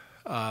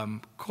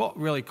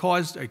really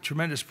caused a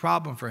tremendous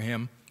problem for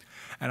him.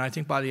 And I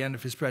think by the end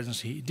of his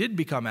presidency, he did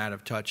become out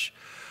of touch,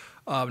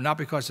 not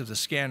because of the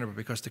scanner, but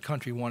because the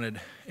country wanted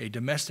a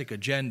domestic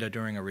agenda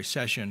during a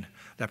recession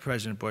that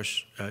President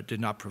Bush did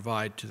not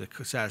provide to the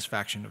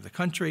satisfaction of the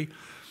country.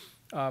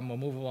 We'll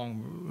move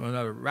along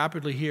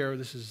rapidly here.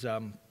 This is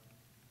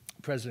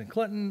President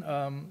Clinton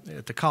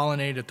at the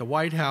colonnade at the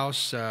White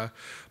House.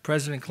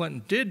 President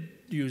Clinton did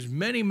use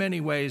many,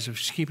 many ways of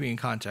keeping in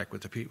contact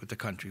with the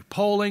country.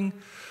 Polling,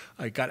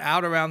 got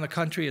out around the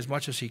country as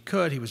much as he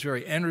could. He was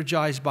very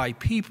energized by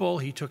people.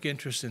 He took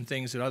interest in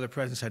things that other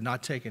presidents had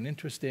not taken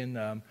interest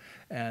in,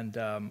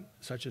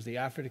 such as the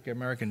African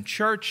American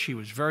church. He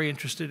was very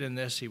interested in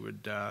this. He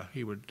would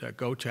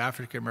go to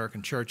African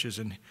American churches,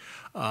 and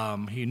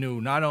he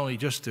knew not only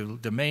just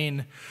the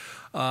main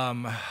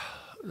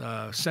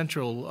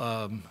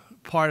central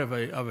part of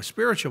a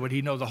spiritual, but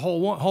he'd know the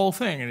whole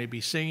thing, and he'd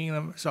be singing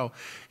them. So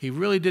he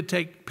really did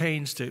take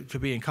pains to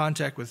be in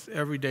contact with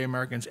everyday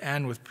Americans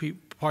and with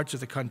parts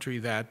of the country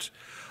that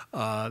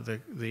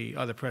the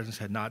other presidents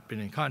had not been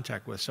in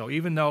contact with. So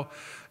even though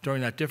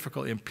during that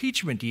difficult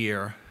impeachment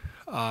year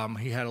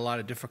he had a lot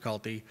of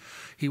difficulty,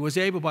 he was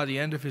able by the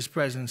end of his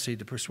presidency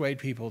to persuade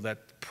people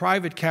that the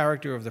private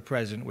character of the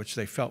president, which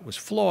they felt was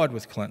flawed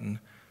with Clinton,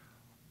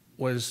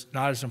 was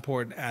not as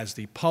important as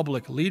the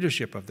public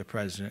leadership of the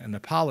president and the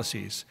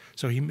policies.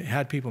 So he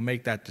had people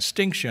make that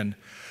distinction.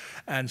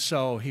 And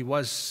so he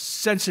was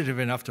sensitive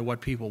enough to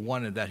what people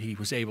wanted that he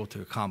was able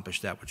to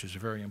accomplish that, which was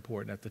very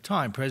important at the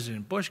time.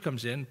 President Bush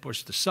comes in,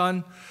 Bush the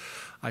son.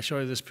 I show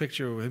you this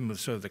picture of him with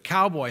sort of the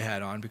cowboy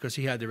hat on because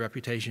he had the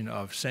reputation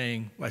of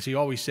saying, as he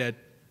always said,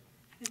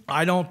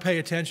 I don't pay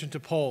attention to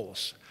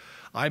polls.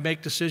 I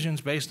make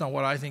decisions based on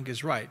what I think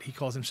is right. He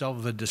calls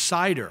himself the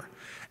decider.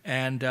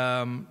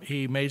 And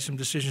he made some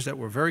decisions that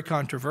were very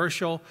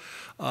controversial,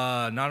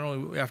 not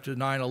only after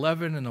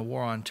 9/11 and the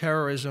war on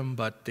terrorism,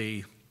 but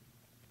the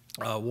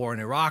war in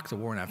Iraq, the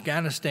war in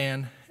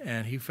Afghanistan.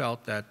 And he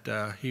felt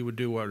that he would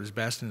do what was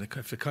best. And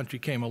if the country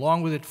came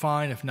along with it,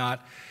 fine. If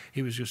not,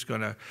 he was just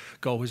going to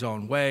go his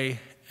own way.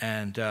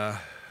 And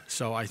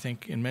so I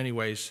think in many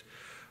ways,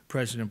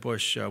 President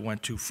Bush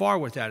went too far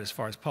with that as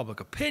far as public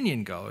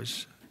opinion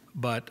goes.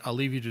 But I'll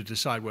leave you to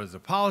decide whether the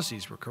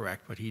policies were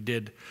correct. But he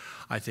did,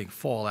 I think,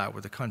 fall out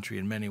with the country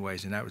in many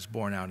ways, and that was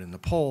borne out in the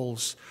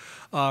polls.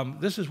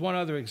 This is one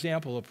other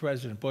example of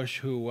President Bush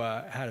who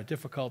had a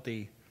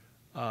difficulty.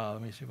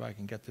 Let me see if I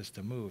can get this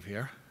to move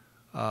here.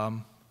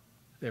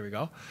 There we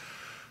go.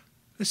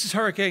 This is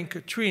Hurricane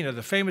Katrina,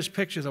 the famous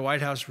picture the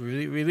White House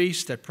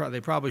released that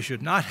they probably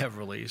should not have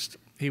released.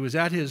 He was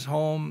at his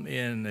home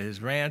in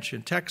his ranch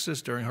in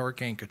Texas during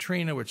Hurricane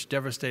Katrina, which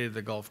devastated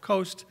the Gulf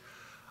Coast.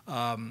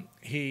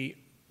 He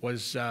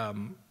was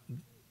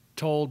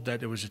told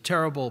that it was a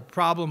terrible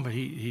problem, but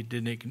he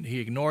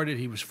ignored it.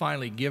 He was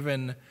finally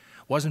given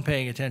wasn't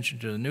paying attention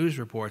to the news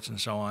reports and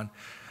so on.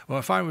 Well,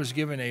 I finally was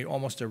given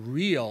almost a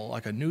reel,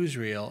 like a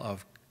newsreel,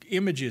 of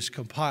images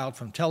compiled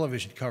from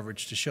television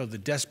coverage to show the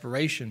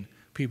desperation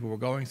people were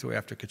going through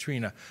after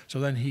Katrina. So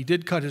then he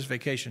did cut his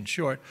vacation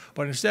short,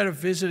 but instead of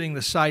visiting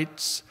the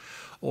sites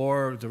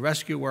or the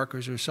rescue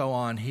workers or so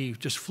on, he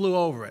just flew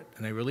over it.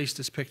 And they released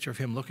this picture of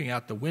him looking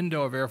out the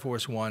window of Air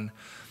Force One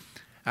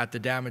at the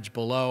damage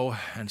below,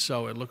 and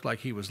so it looked like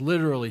he was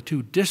literally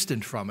too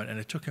distant from it, and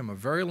it took him a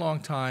very long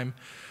time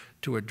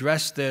to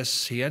address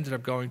this. He ended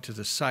up going to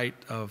the site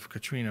of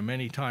Katrina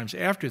many times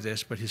after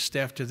this, but his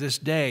staff to this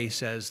day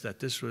says that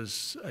this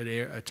was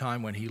a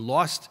time when he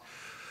lost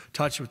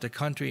touch with the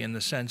country in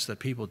the sense that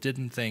people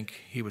didn't think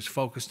he was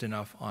focused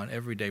enough on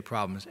everyday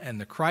problems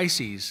and the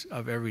crises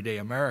of everyday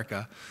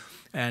America,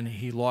 and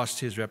he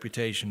lost his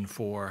reputation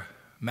for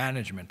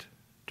management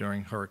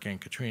during Hurricane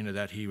Katrina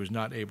that he was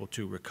not able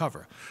to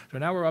recover. So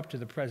now we're up to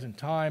the present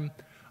time.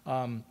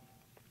 There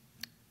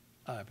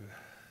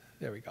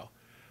we go.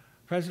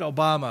 President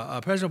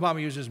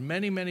Obama uses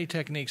many, many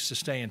techniques to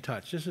stay in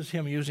touch. This is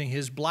him using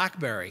his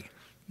BlackBerry.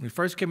 When he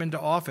first came into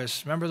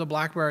office, remember the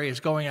BlackBerry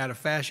is going out of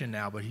fashion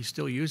now, but he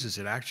still uses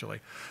it,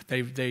 actually.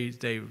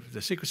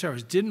 The Secret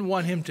Service didn't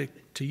want him to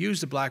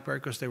use the BlackBerry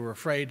because they were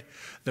afraid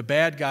the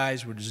bad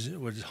guys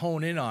would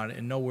hone in on it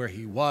and know where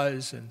he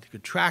was and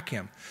could track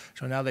him.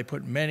 So now they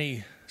put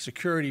many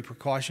security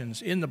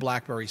precautions in the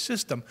BlackBerry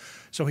system,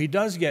 so he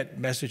does get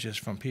messages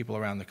from people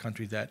around the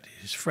country, that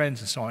his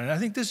friends and so on. And I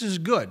think this is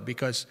good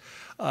because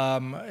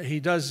he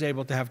does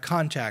able to have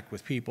contact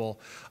with people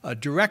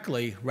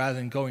directly rather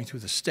than going through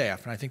the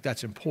staff, and I think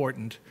that's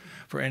important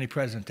for any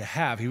president to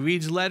have. He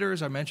reads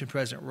letters. I mentioned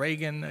President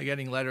Reagan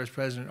getting letters.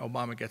 President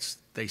Obama gets,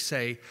 they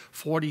say,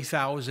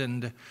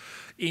 40,000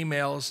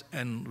 emails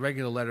and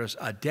regular letters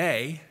a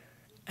day,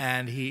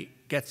 and he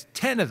gets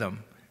 10 of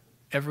them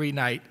every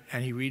night,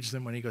 and he reads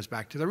them when he goes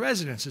back to the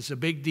residence. It's a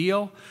big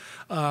deal.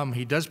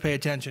 He does pay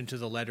attention to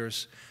the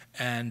letters,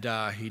 and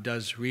he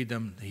does read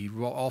them. He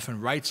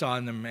often writes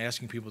on them,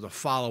 asking people to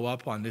follow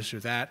up on this or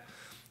that.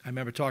 I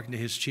remember talking to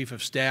his chief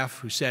of staff,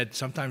 who said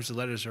sometimes the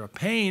letters are a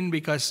pain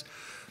because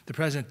the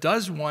president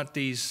does want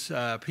these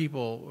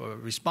people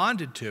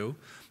responded to.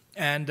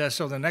 And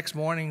so the next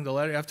morning,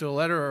 after the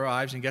letter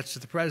arrives and gets to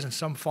the president,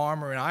 some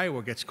farmer in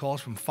Iowa gets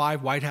calls from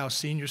 5 White House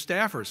senior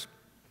staffers.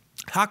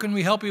 How can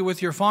we help you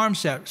with your farm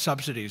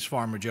subsidies,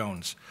 Farmer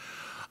Jones?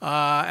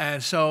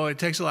 And so it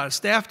takes a lot of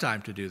staff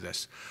time to do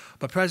this.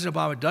 But President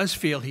Obama does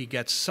feel he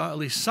gets at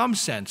least some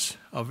sense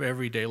of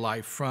everyday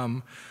life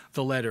from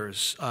the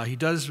letters. He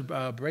does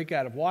break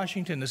out of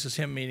Washington. This is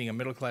him meeting a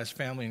middle-class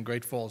family in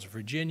Great Falls,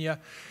 Virginia.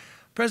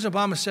 President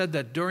Obama said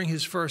that during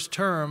his first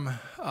term,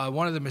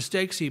 one of the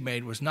mistakes he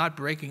made was not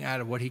breaking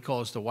out of what he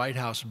calls the White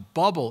House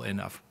bubble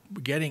enough,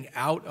 getting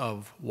out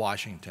of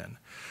Washington,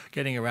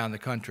 getting around the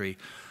country.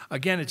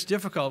 Again, it's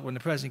difficult when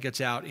the president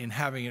gets out in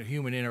having a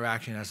human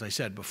interaction, as I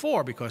said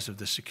before, because of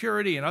the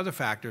security and other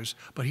factors,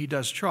 but he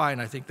does try,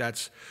 and I think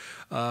that's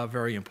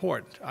very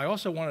important. I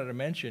also wanted to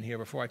mention here,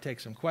 before I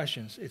take some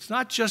questions, it's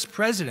not just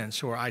presidents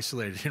who are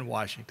isolated in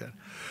Washington.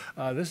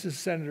 This is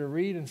Senator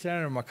Reid and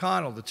Senator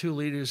McConnell, the 2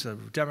 leaders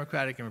of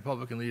Democratic and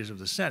Republican leaders of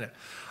the Senate.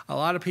 A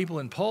lot of people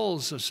in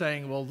polls are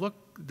saying, well, look,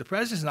 the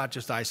president's not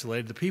just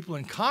isolated, the people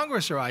in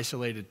Congress are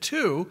isolated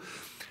too.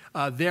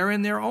 They're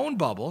in their own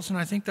bubbles, and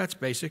I think that's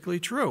basically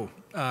true.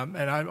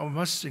 And I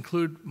must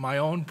include my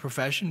own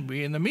profession.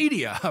 We in the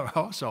media are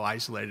also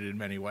isolated in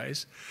many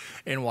ways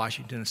in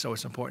Washington, so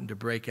it's important to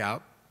break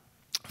out,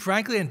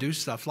 frankly, and do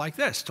stuff like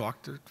this,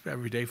 talk to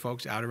everyday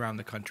folks out around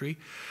the country,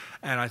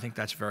 and I think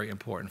that's very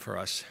important for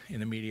us in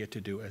the media to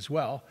do as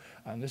well.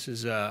 And this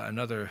is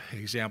another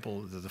example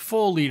of the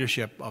full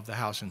leadership of the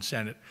House and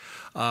Senate,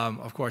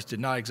 of course,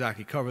 did not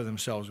exactly cover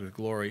themselves with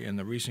glory in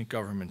the recent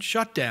government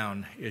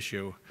shutdown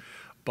issue.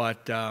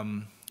 But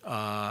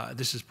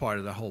this is part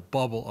of the whole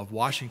bubble of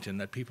Washington,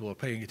 that people are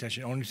paying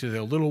attention only to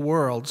their little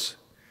worlds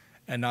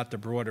and not the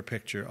broader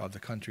picture of the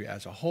country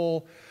as a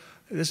whole.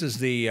 This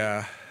is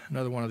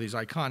another one of these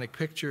iconic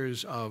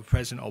pictures of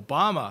President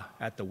Obama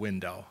at the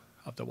window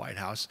of the White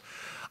House.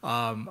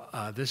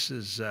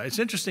 It's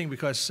interesting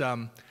because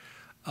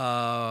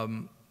I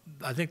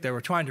think they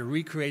were trying to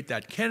recreate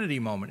that Kennedy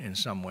moment in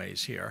some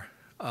ways here.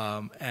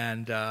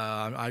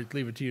 I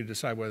leave it to you to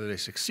decide whether they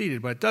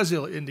succeeded, but it does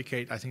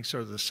indicate, I think,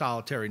 sort of the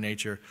solitary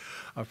nature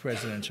of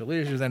presidential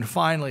leadership. Then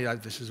finally,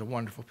 this is a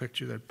wonderful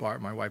picture that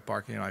my wife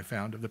Barkley and I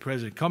found of the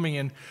president coming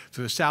in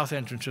through the south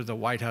entrance of the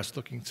White House,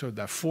 looking through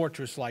that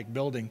fortress-like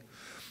building,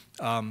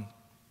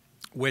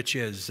 which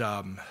is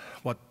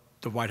what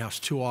the White House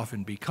too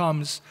often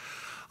becomes.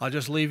 I'll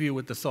just leave you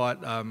with the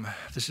thought,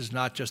 this is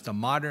not just a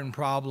modern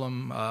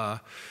problem.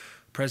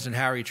 President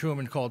Harry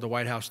Truman called the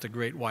White House the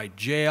Great White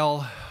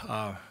Jail.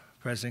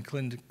 President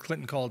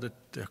Clinton called it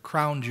the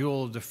crown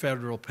jewel of the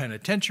federal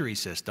penitentiary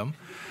system.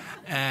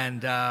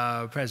 And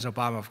President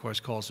Obama, of course,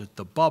 calls it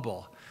the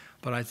bubble.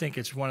 But I think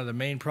it's one of the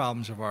main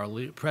problems of our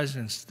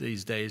presidents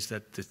these days,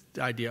 that the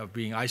idea of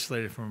being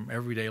isolated from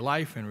everyday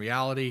life and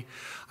reality.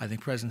 I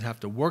think presidents have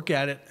to work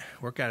at it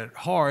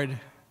hard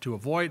to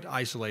avoid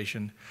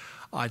isolation.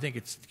 I think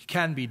it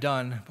can be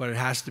done, but it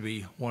has to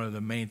be one of the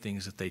main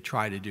things that they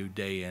try to do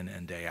day in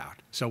and day out.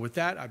 So with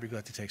that, I'd be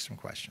glad to take some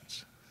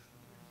questions.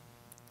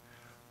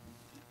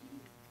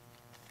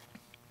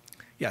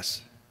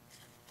 Yes?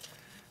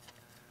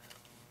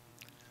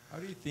 How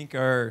do you think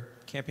our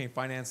campaign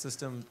finance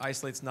system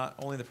isolates not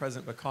only the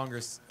president but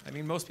Congress? I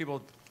mean, most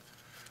people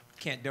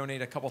can't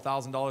donate a couple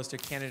 $1,000s to a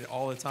candidate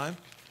all the time.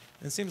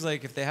 And it seems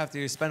like if they have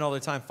to spend all their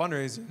time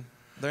fundraising,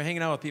 they're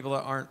hanging out with people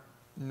that aren't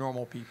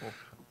normal people.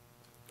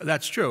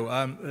 That's true.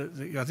 I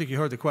think you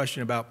heard the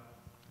question about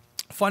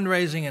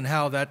fundraising and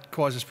how that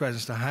causes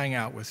presidents to hang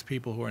out with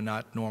people who are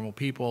not normal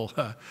people.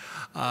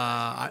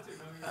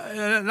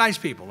 Nice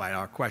people, like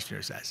our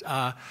questioner says.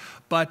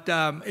 But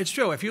it's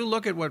true. If you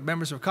look at what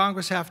members of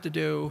Congress have to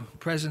do,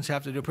 presidents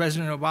have to do,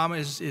 President Obama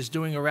is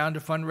doing a round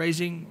of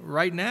fundraising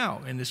right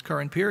now in this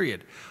current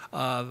period.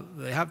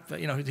 They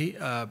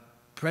have,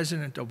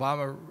 President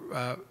Obama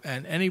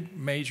and any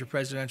major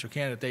presidential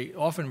candidate, they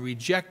often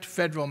reject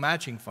federal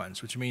matching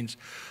funds, which means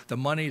the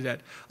money that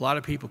a lot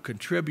of people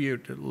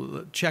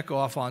contribute, check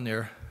off on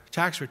their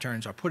tax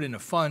returns, are put in a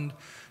fund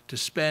to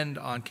spend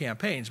on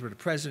campaigns, but the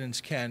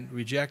presidents can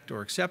reject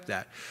or accept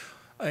that.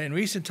 In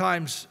recent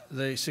times,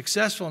 the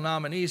successful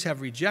nominees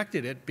have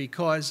rejected it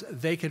because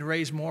they can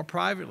raise more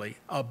privately.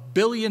 $1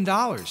 billion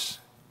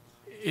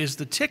is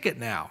the ticket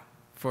now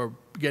for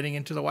getting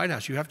into the White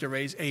House. You have to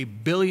raise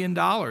 $1 billion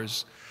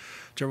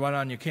to run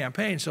on your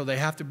campaign, so they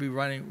have to be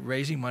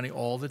raising money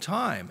all the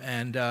time.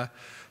 And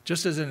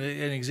just as an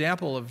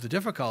example of the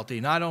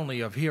difficulty, not only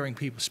of hearing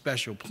people,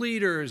 special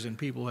pleaders and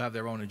people who have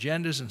their own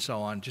agendas and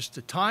so on, just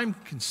the time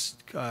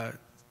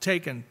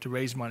taken to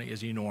raise money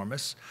is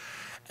enormous.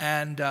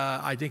 And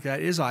I think that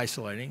is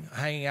isolating.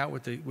 Hanging out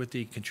with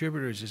the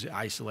contributors is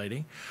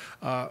isolating.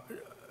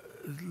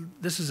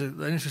 This is an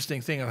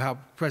interesting thing of how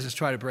presidents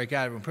try to break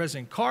out of it. When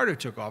President Carter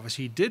took office,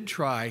 he did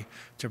try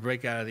to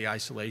break out of the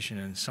isolation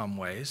in some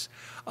ways.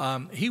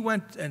 He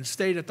went and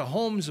stayed at the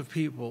homes of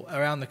people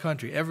around the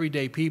country,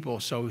 everyday people,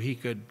 so he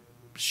could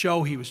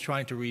show he was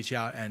trying to reach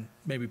out and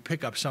maybe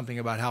pick up something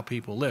about how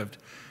people lived.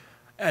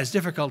 As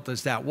difficult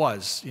as that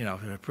was,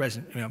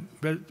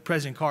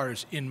 President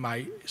Carter's in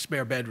my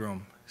spare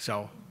bedroom,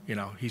 so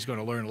he's going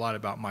to learn a lot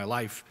about my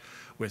life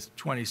with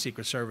 20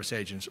 Secret Service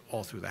agents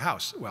all through the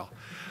house. Well,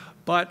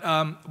 but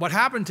what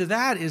happened to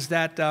that is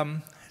that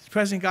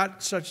President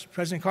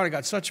Carter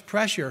got such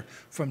pressure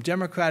from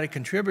Democratic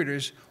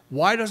contributors.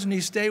 Why doesn't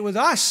he stay with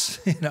us?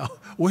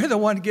 We're the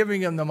one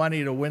giving him the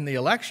money to win the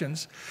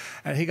elections,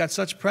 and he got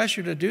such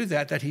pressure to do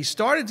that he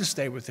started to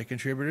stay with the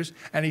contributors,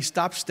 and he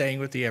stopped staying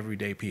with the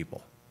everyday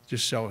people.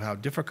 Just show how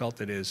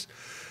difficult it is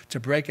to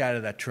break out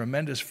of that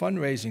tremendous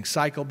fundraising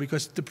cycle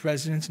because the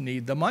presidents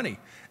need the money,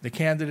 the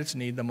candidates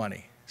need the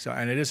money. So,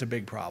 and it is a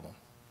big problem.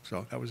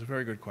 So that was a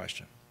very good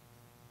question.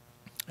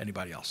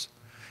 Anybody else?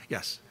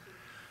 Yes.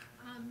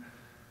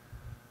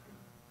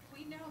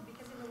 We know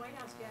because in the White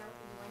House gallery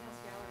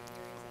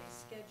there is a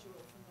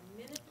schedule from the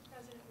minute the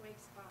president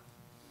wakes up,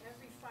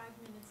 every 5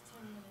 minutes,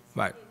 10 minutes,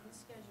 right. His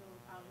schedule,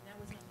 and that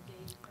was on the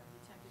day of the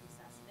attempted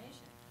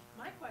assassination.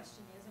 My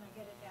question is, and I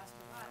get it asked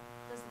a lot,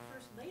 does the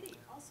First Lady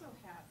also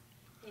have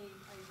a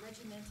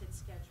regimented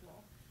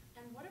schedule?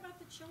 And what about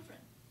the children?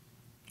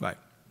 Right.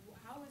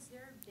 How is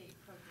their day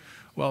programmed?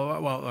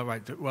 Well,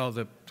 right. Well,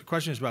 the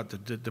question is about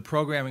the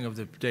programming of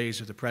the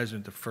days of the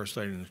president, the first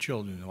lady, and the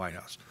children in the White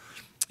House.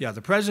 Yeah,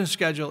 the president's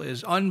schedule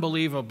is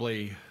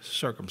unbelievably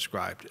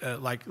circumscribed.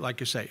 Like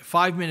you say,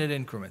 5-minute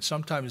increments.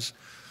 Sometimes,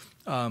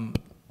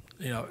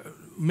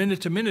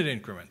 minute-to-minute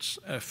increments,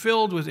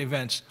 filled with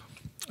events.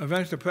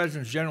 Events the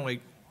presidents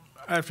generally,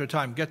 after a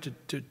time, get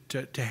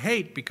to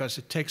hate because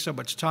it takes so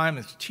much time.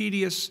 It's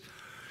tedious.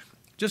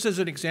 Just as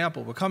an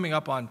example, we're coming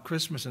up on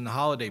Christmas and the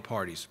holiday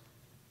parties.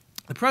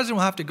 The president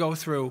will have to go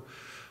through,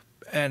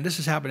 and this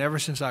has happened ever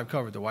since I've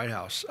covered the White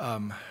House,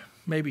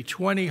 maybe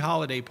 20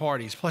 holiday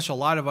parties, plus a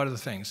lot of other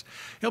things.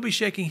 He'll be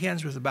shaking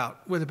hands with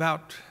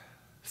about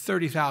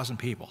 30,000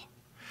 people.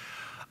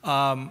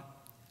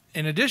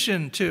 In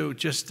addition to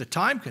just the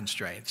time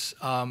constraints,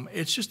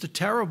 it's just a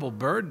terrible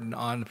burden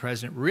on the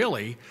president,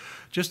 really,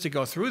 just to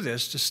go through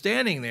this, just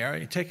standing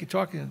there,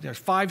 talking, there's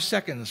 5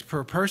 seconds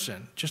per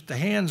person, just the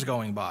hands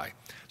going by.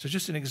 So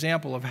just an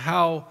example of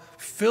how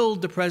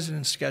filled the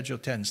president's schedule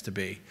tends to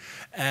be.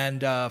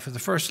 And for the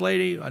First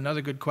Lady,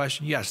 another good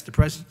question. Yes, the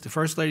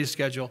First Lady's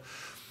schedule,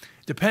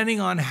 depending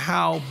on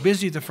how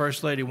busy the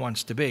First Lady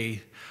wants to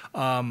be,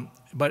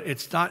 but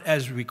it's not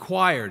as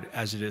required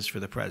as it is for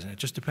the president. It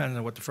just depends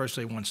on what the First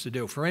Lady wants to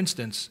do. For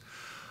instance,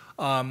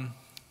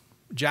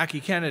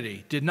 Jackie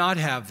Kennedy did not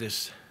have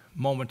this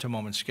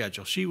moment-to-moment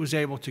schedule. She was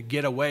able to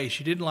get away.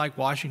 She didn't like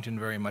Washington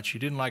very much. She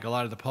didn't like a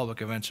lot of the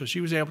public events, so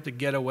she was able to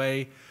get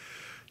away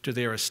to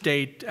their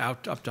estate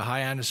out up to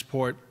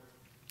Hyannisport.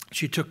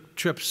 She took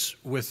trips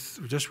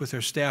just with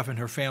her staff and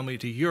her family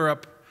to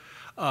Europe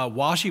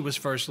while she was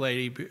First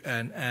Lady,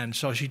 and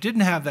so she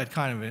didn't have that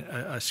kind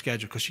of a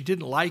schedule because she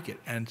didn't like it.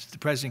 And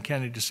President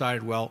Kennedy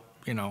decided, well,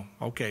 you know,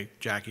 okay,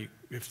 Jackie,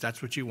 if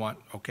that's what you want,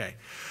 okay.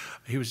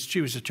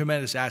 She was a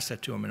tremendous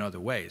asset to him in other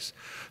ways.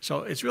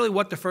 So it's really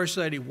what the First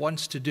Lady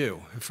wants to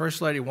do. The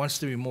First Lady wants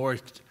to be more,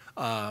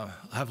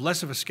 have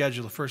less of a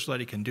schedule. The First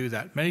Lady can do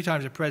that. Many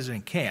times the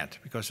President can't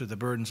because of the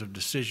burdens of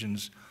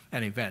decisions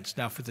and events.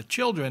 Now, for the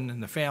children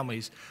and the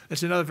families,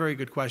 that's another very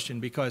good question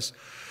because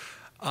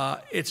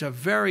it's a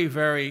very,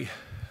 very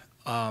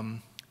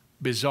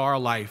bizarre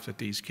life that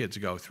these kids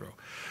go through.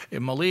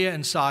 In Malia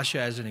and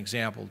Sasha, as an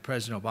example,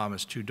 President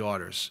Obama's two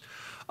daughters,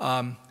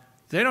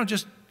 they don't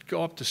just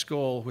go up to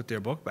school with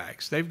their book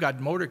bags. They've got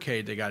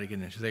motorcade they got to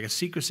get into. They got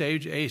Secret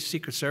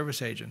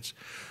Service agents.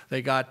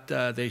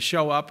 They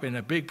show up in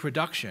a big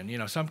production. You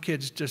know, some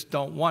kids just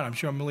don't want. I'm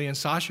sure Malia and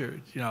Sasha,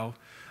 you know,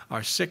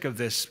 are sick of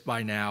this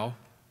by now.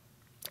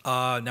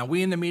 Now,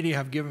 we in the media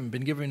have been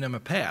giving them a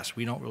pass.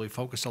 We don't really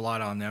focus a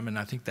lot on them, and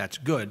I think that's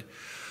good.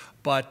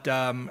 But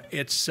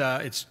it's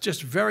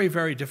just very,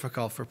 very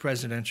difficult for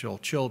presidential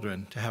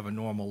children to have a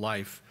normal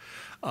life,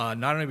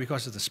 not only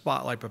because of the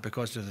spotlight, but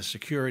because of the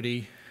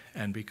security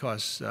and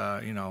because,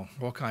 you know,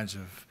 all kinds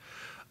of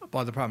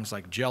other problems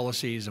like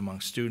jealousies among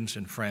students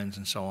and friends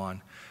and so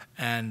on.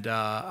 And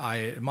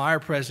I admire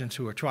presidents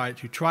who try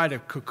to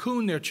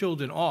cocoon their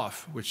children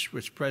off,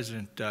 which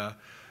President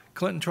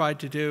Clinton tried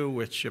to do,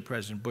 which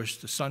President Bush,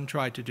 the son,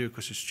 tried to do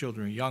because his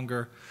children are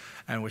younger,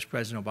 and which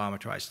President Obama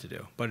tries to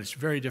do. But it's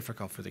very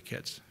difficult for the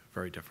kids,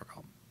 very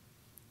difficult.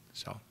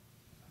 So,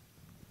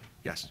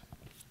 yes.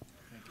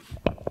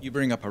 You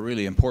bring up a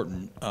really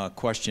important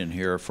question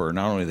here for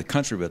not only the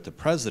country but the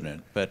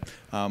president. But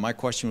my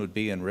question would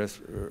be in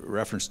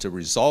reference to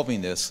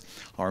resolving this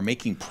or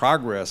making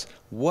progress.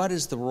 What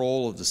is the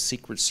role of the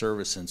Secret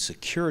Service and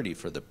security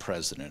for the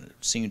president? It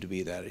seemed to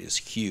be that is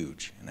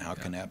huge, and how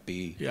can that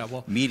be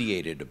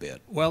mediated a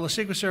bit? Well, the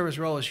Secret Service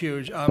role is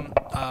huge.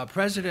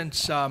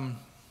 Presidents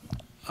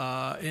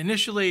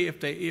initially,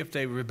 if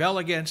they rebel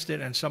against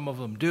it, and some of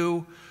them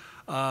do,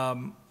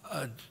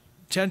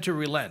 tend to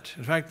relent.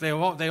 In fact, they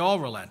all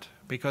relent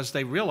because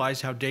they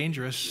realize how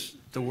dangerous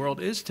the world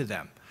is to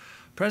them.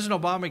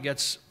 President Obama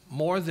gets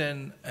more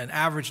than an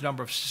average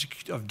number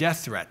of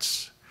death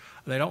threats.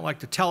 They don't like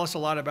to tell us a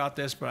lot about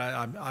this, but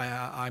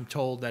I'm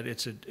told that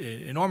it's an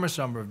enormous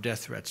number of death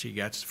threats he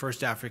gets.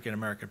 First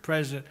African-American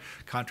president,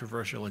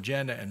 controversial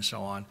agenda, and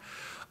so on.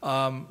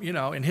 You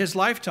know, in his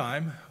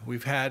lifetime,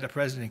 we've had a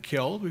president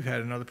killed. We've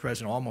had another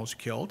president almost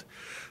killed.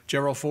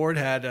 Gerald Ford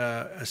had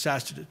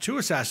two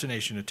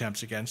assassination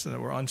attempts against him that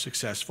were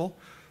unsuccessful.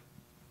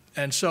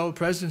 And so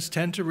presidents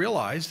tend to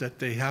realize that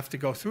they have to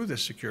go through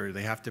this security.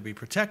 They have to be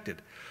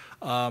protected.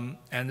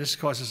 And this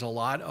causes a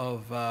lot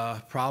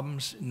of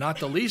problems, not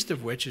the least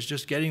of which is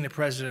just getting the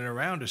president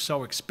around is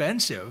so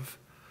expensive.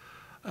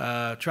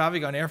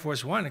 Traveling on Air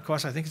Force One, it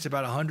costs, I think it's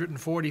about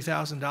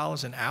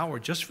 $140,000 an hour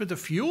just for the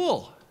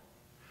fuel.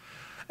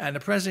 And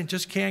the president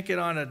just can't get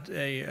on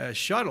a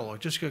shuttle or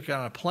just get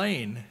on a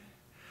plane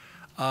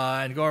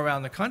and go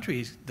around the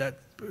country. That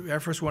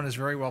Air Force One is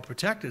very well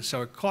protected,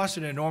 so it costs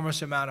an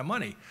enormous amount of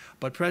money.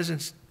 But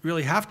presidents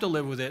really have to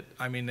live with it.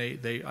 I mean,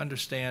 they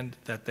understand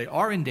that they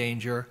are in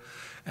danger,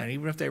 and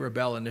even if they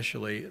rebel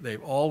initially,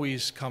 they've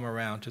always come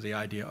around to the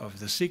idea of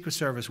the Secret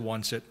Service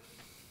wants it.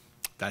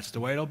 That's the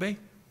way it'll be.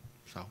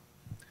 So,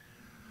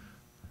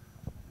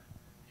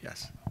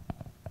 yes.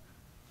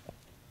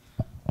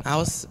 I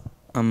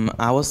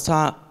was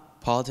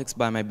taught politics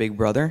by my big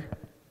brother,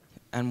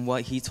 and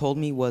what he told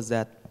me was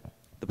that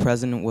the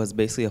president was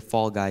basically a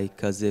fall guy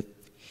because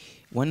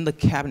when the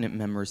cabinet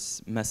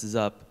members messes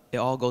up, it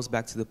all goes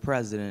back to the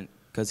president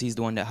because he's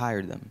the one that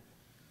hired them.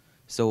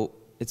 So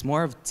it's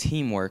more of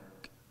teamwork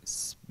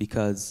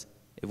because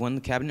if one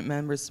of the cabinet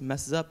members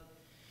messes up,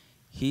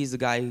 he's the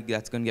guy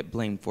that's going to get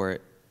blamed for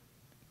it.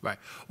 Right.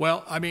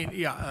 Well, I mean,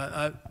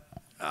 yeah,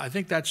 I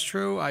think that's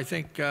true. I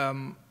think.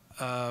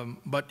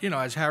 But, you know,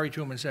 as Harry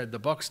Truman said, the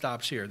buck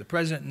stops here. The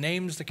president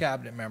names the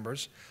cabinet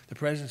members. The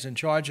president's in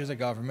charge of the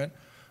government.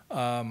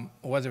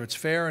 Whether it's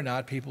fair or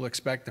not, people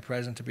expect the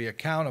president to be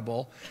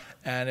accountable.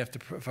 And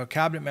if a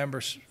cabinet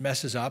member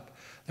messes up,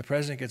 the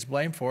president gets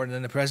blamed for it, and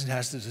then the president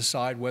has to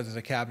decide whether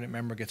the cabinet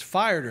member gets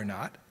fired or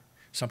not.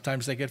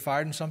 Sometimes they get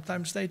fired and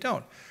sometimes they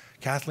don't.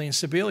 Kathleen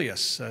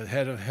Sebelius,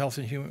 head of Health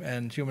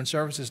and Human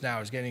Services now,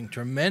 is getting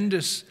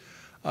tremendous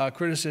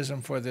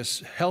criticism for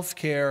this health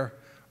care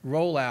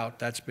rollout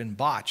that's been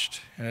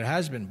botched, and it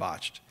has been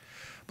botched.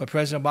 But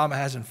President Obama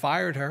hasn't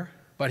fired her,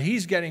 but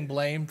he's getting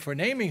blamed for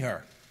naming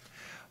her.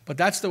 But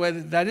that's the way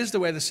that is the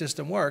way the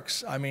system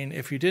works. I mean,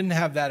 if you didn't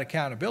have that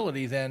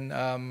accountability, then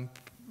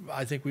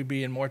I think we'd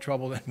be in more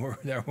trouble than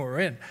we're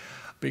in,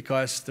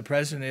 because the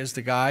president is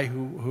the guy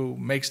who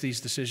makes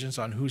these decisions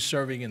on who's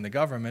serving in the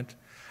government,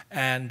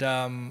 and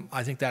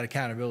I think that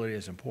accountability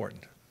is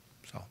important.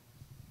 So,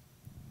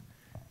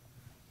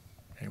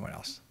 anyone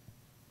else?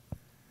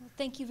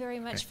 Thank you very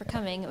much for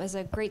coming. It was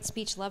a great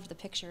speech. Loved the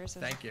pictures.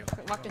 Thank you.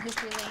 Walked in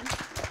history lane.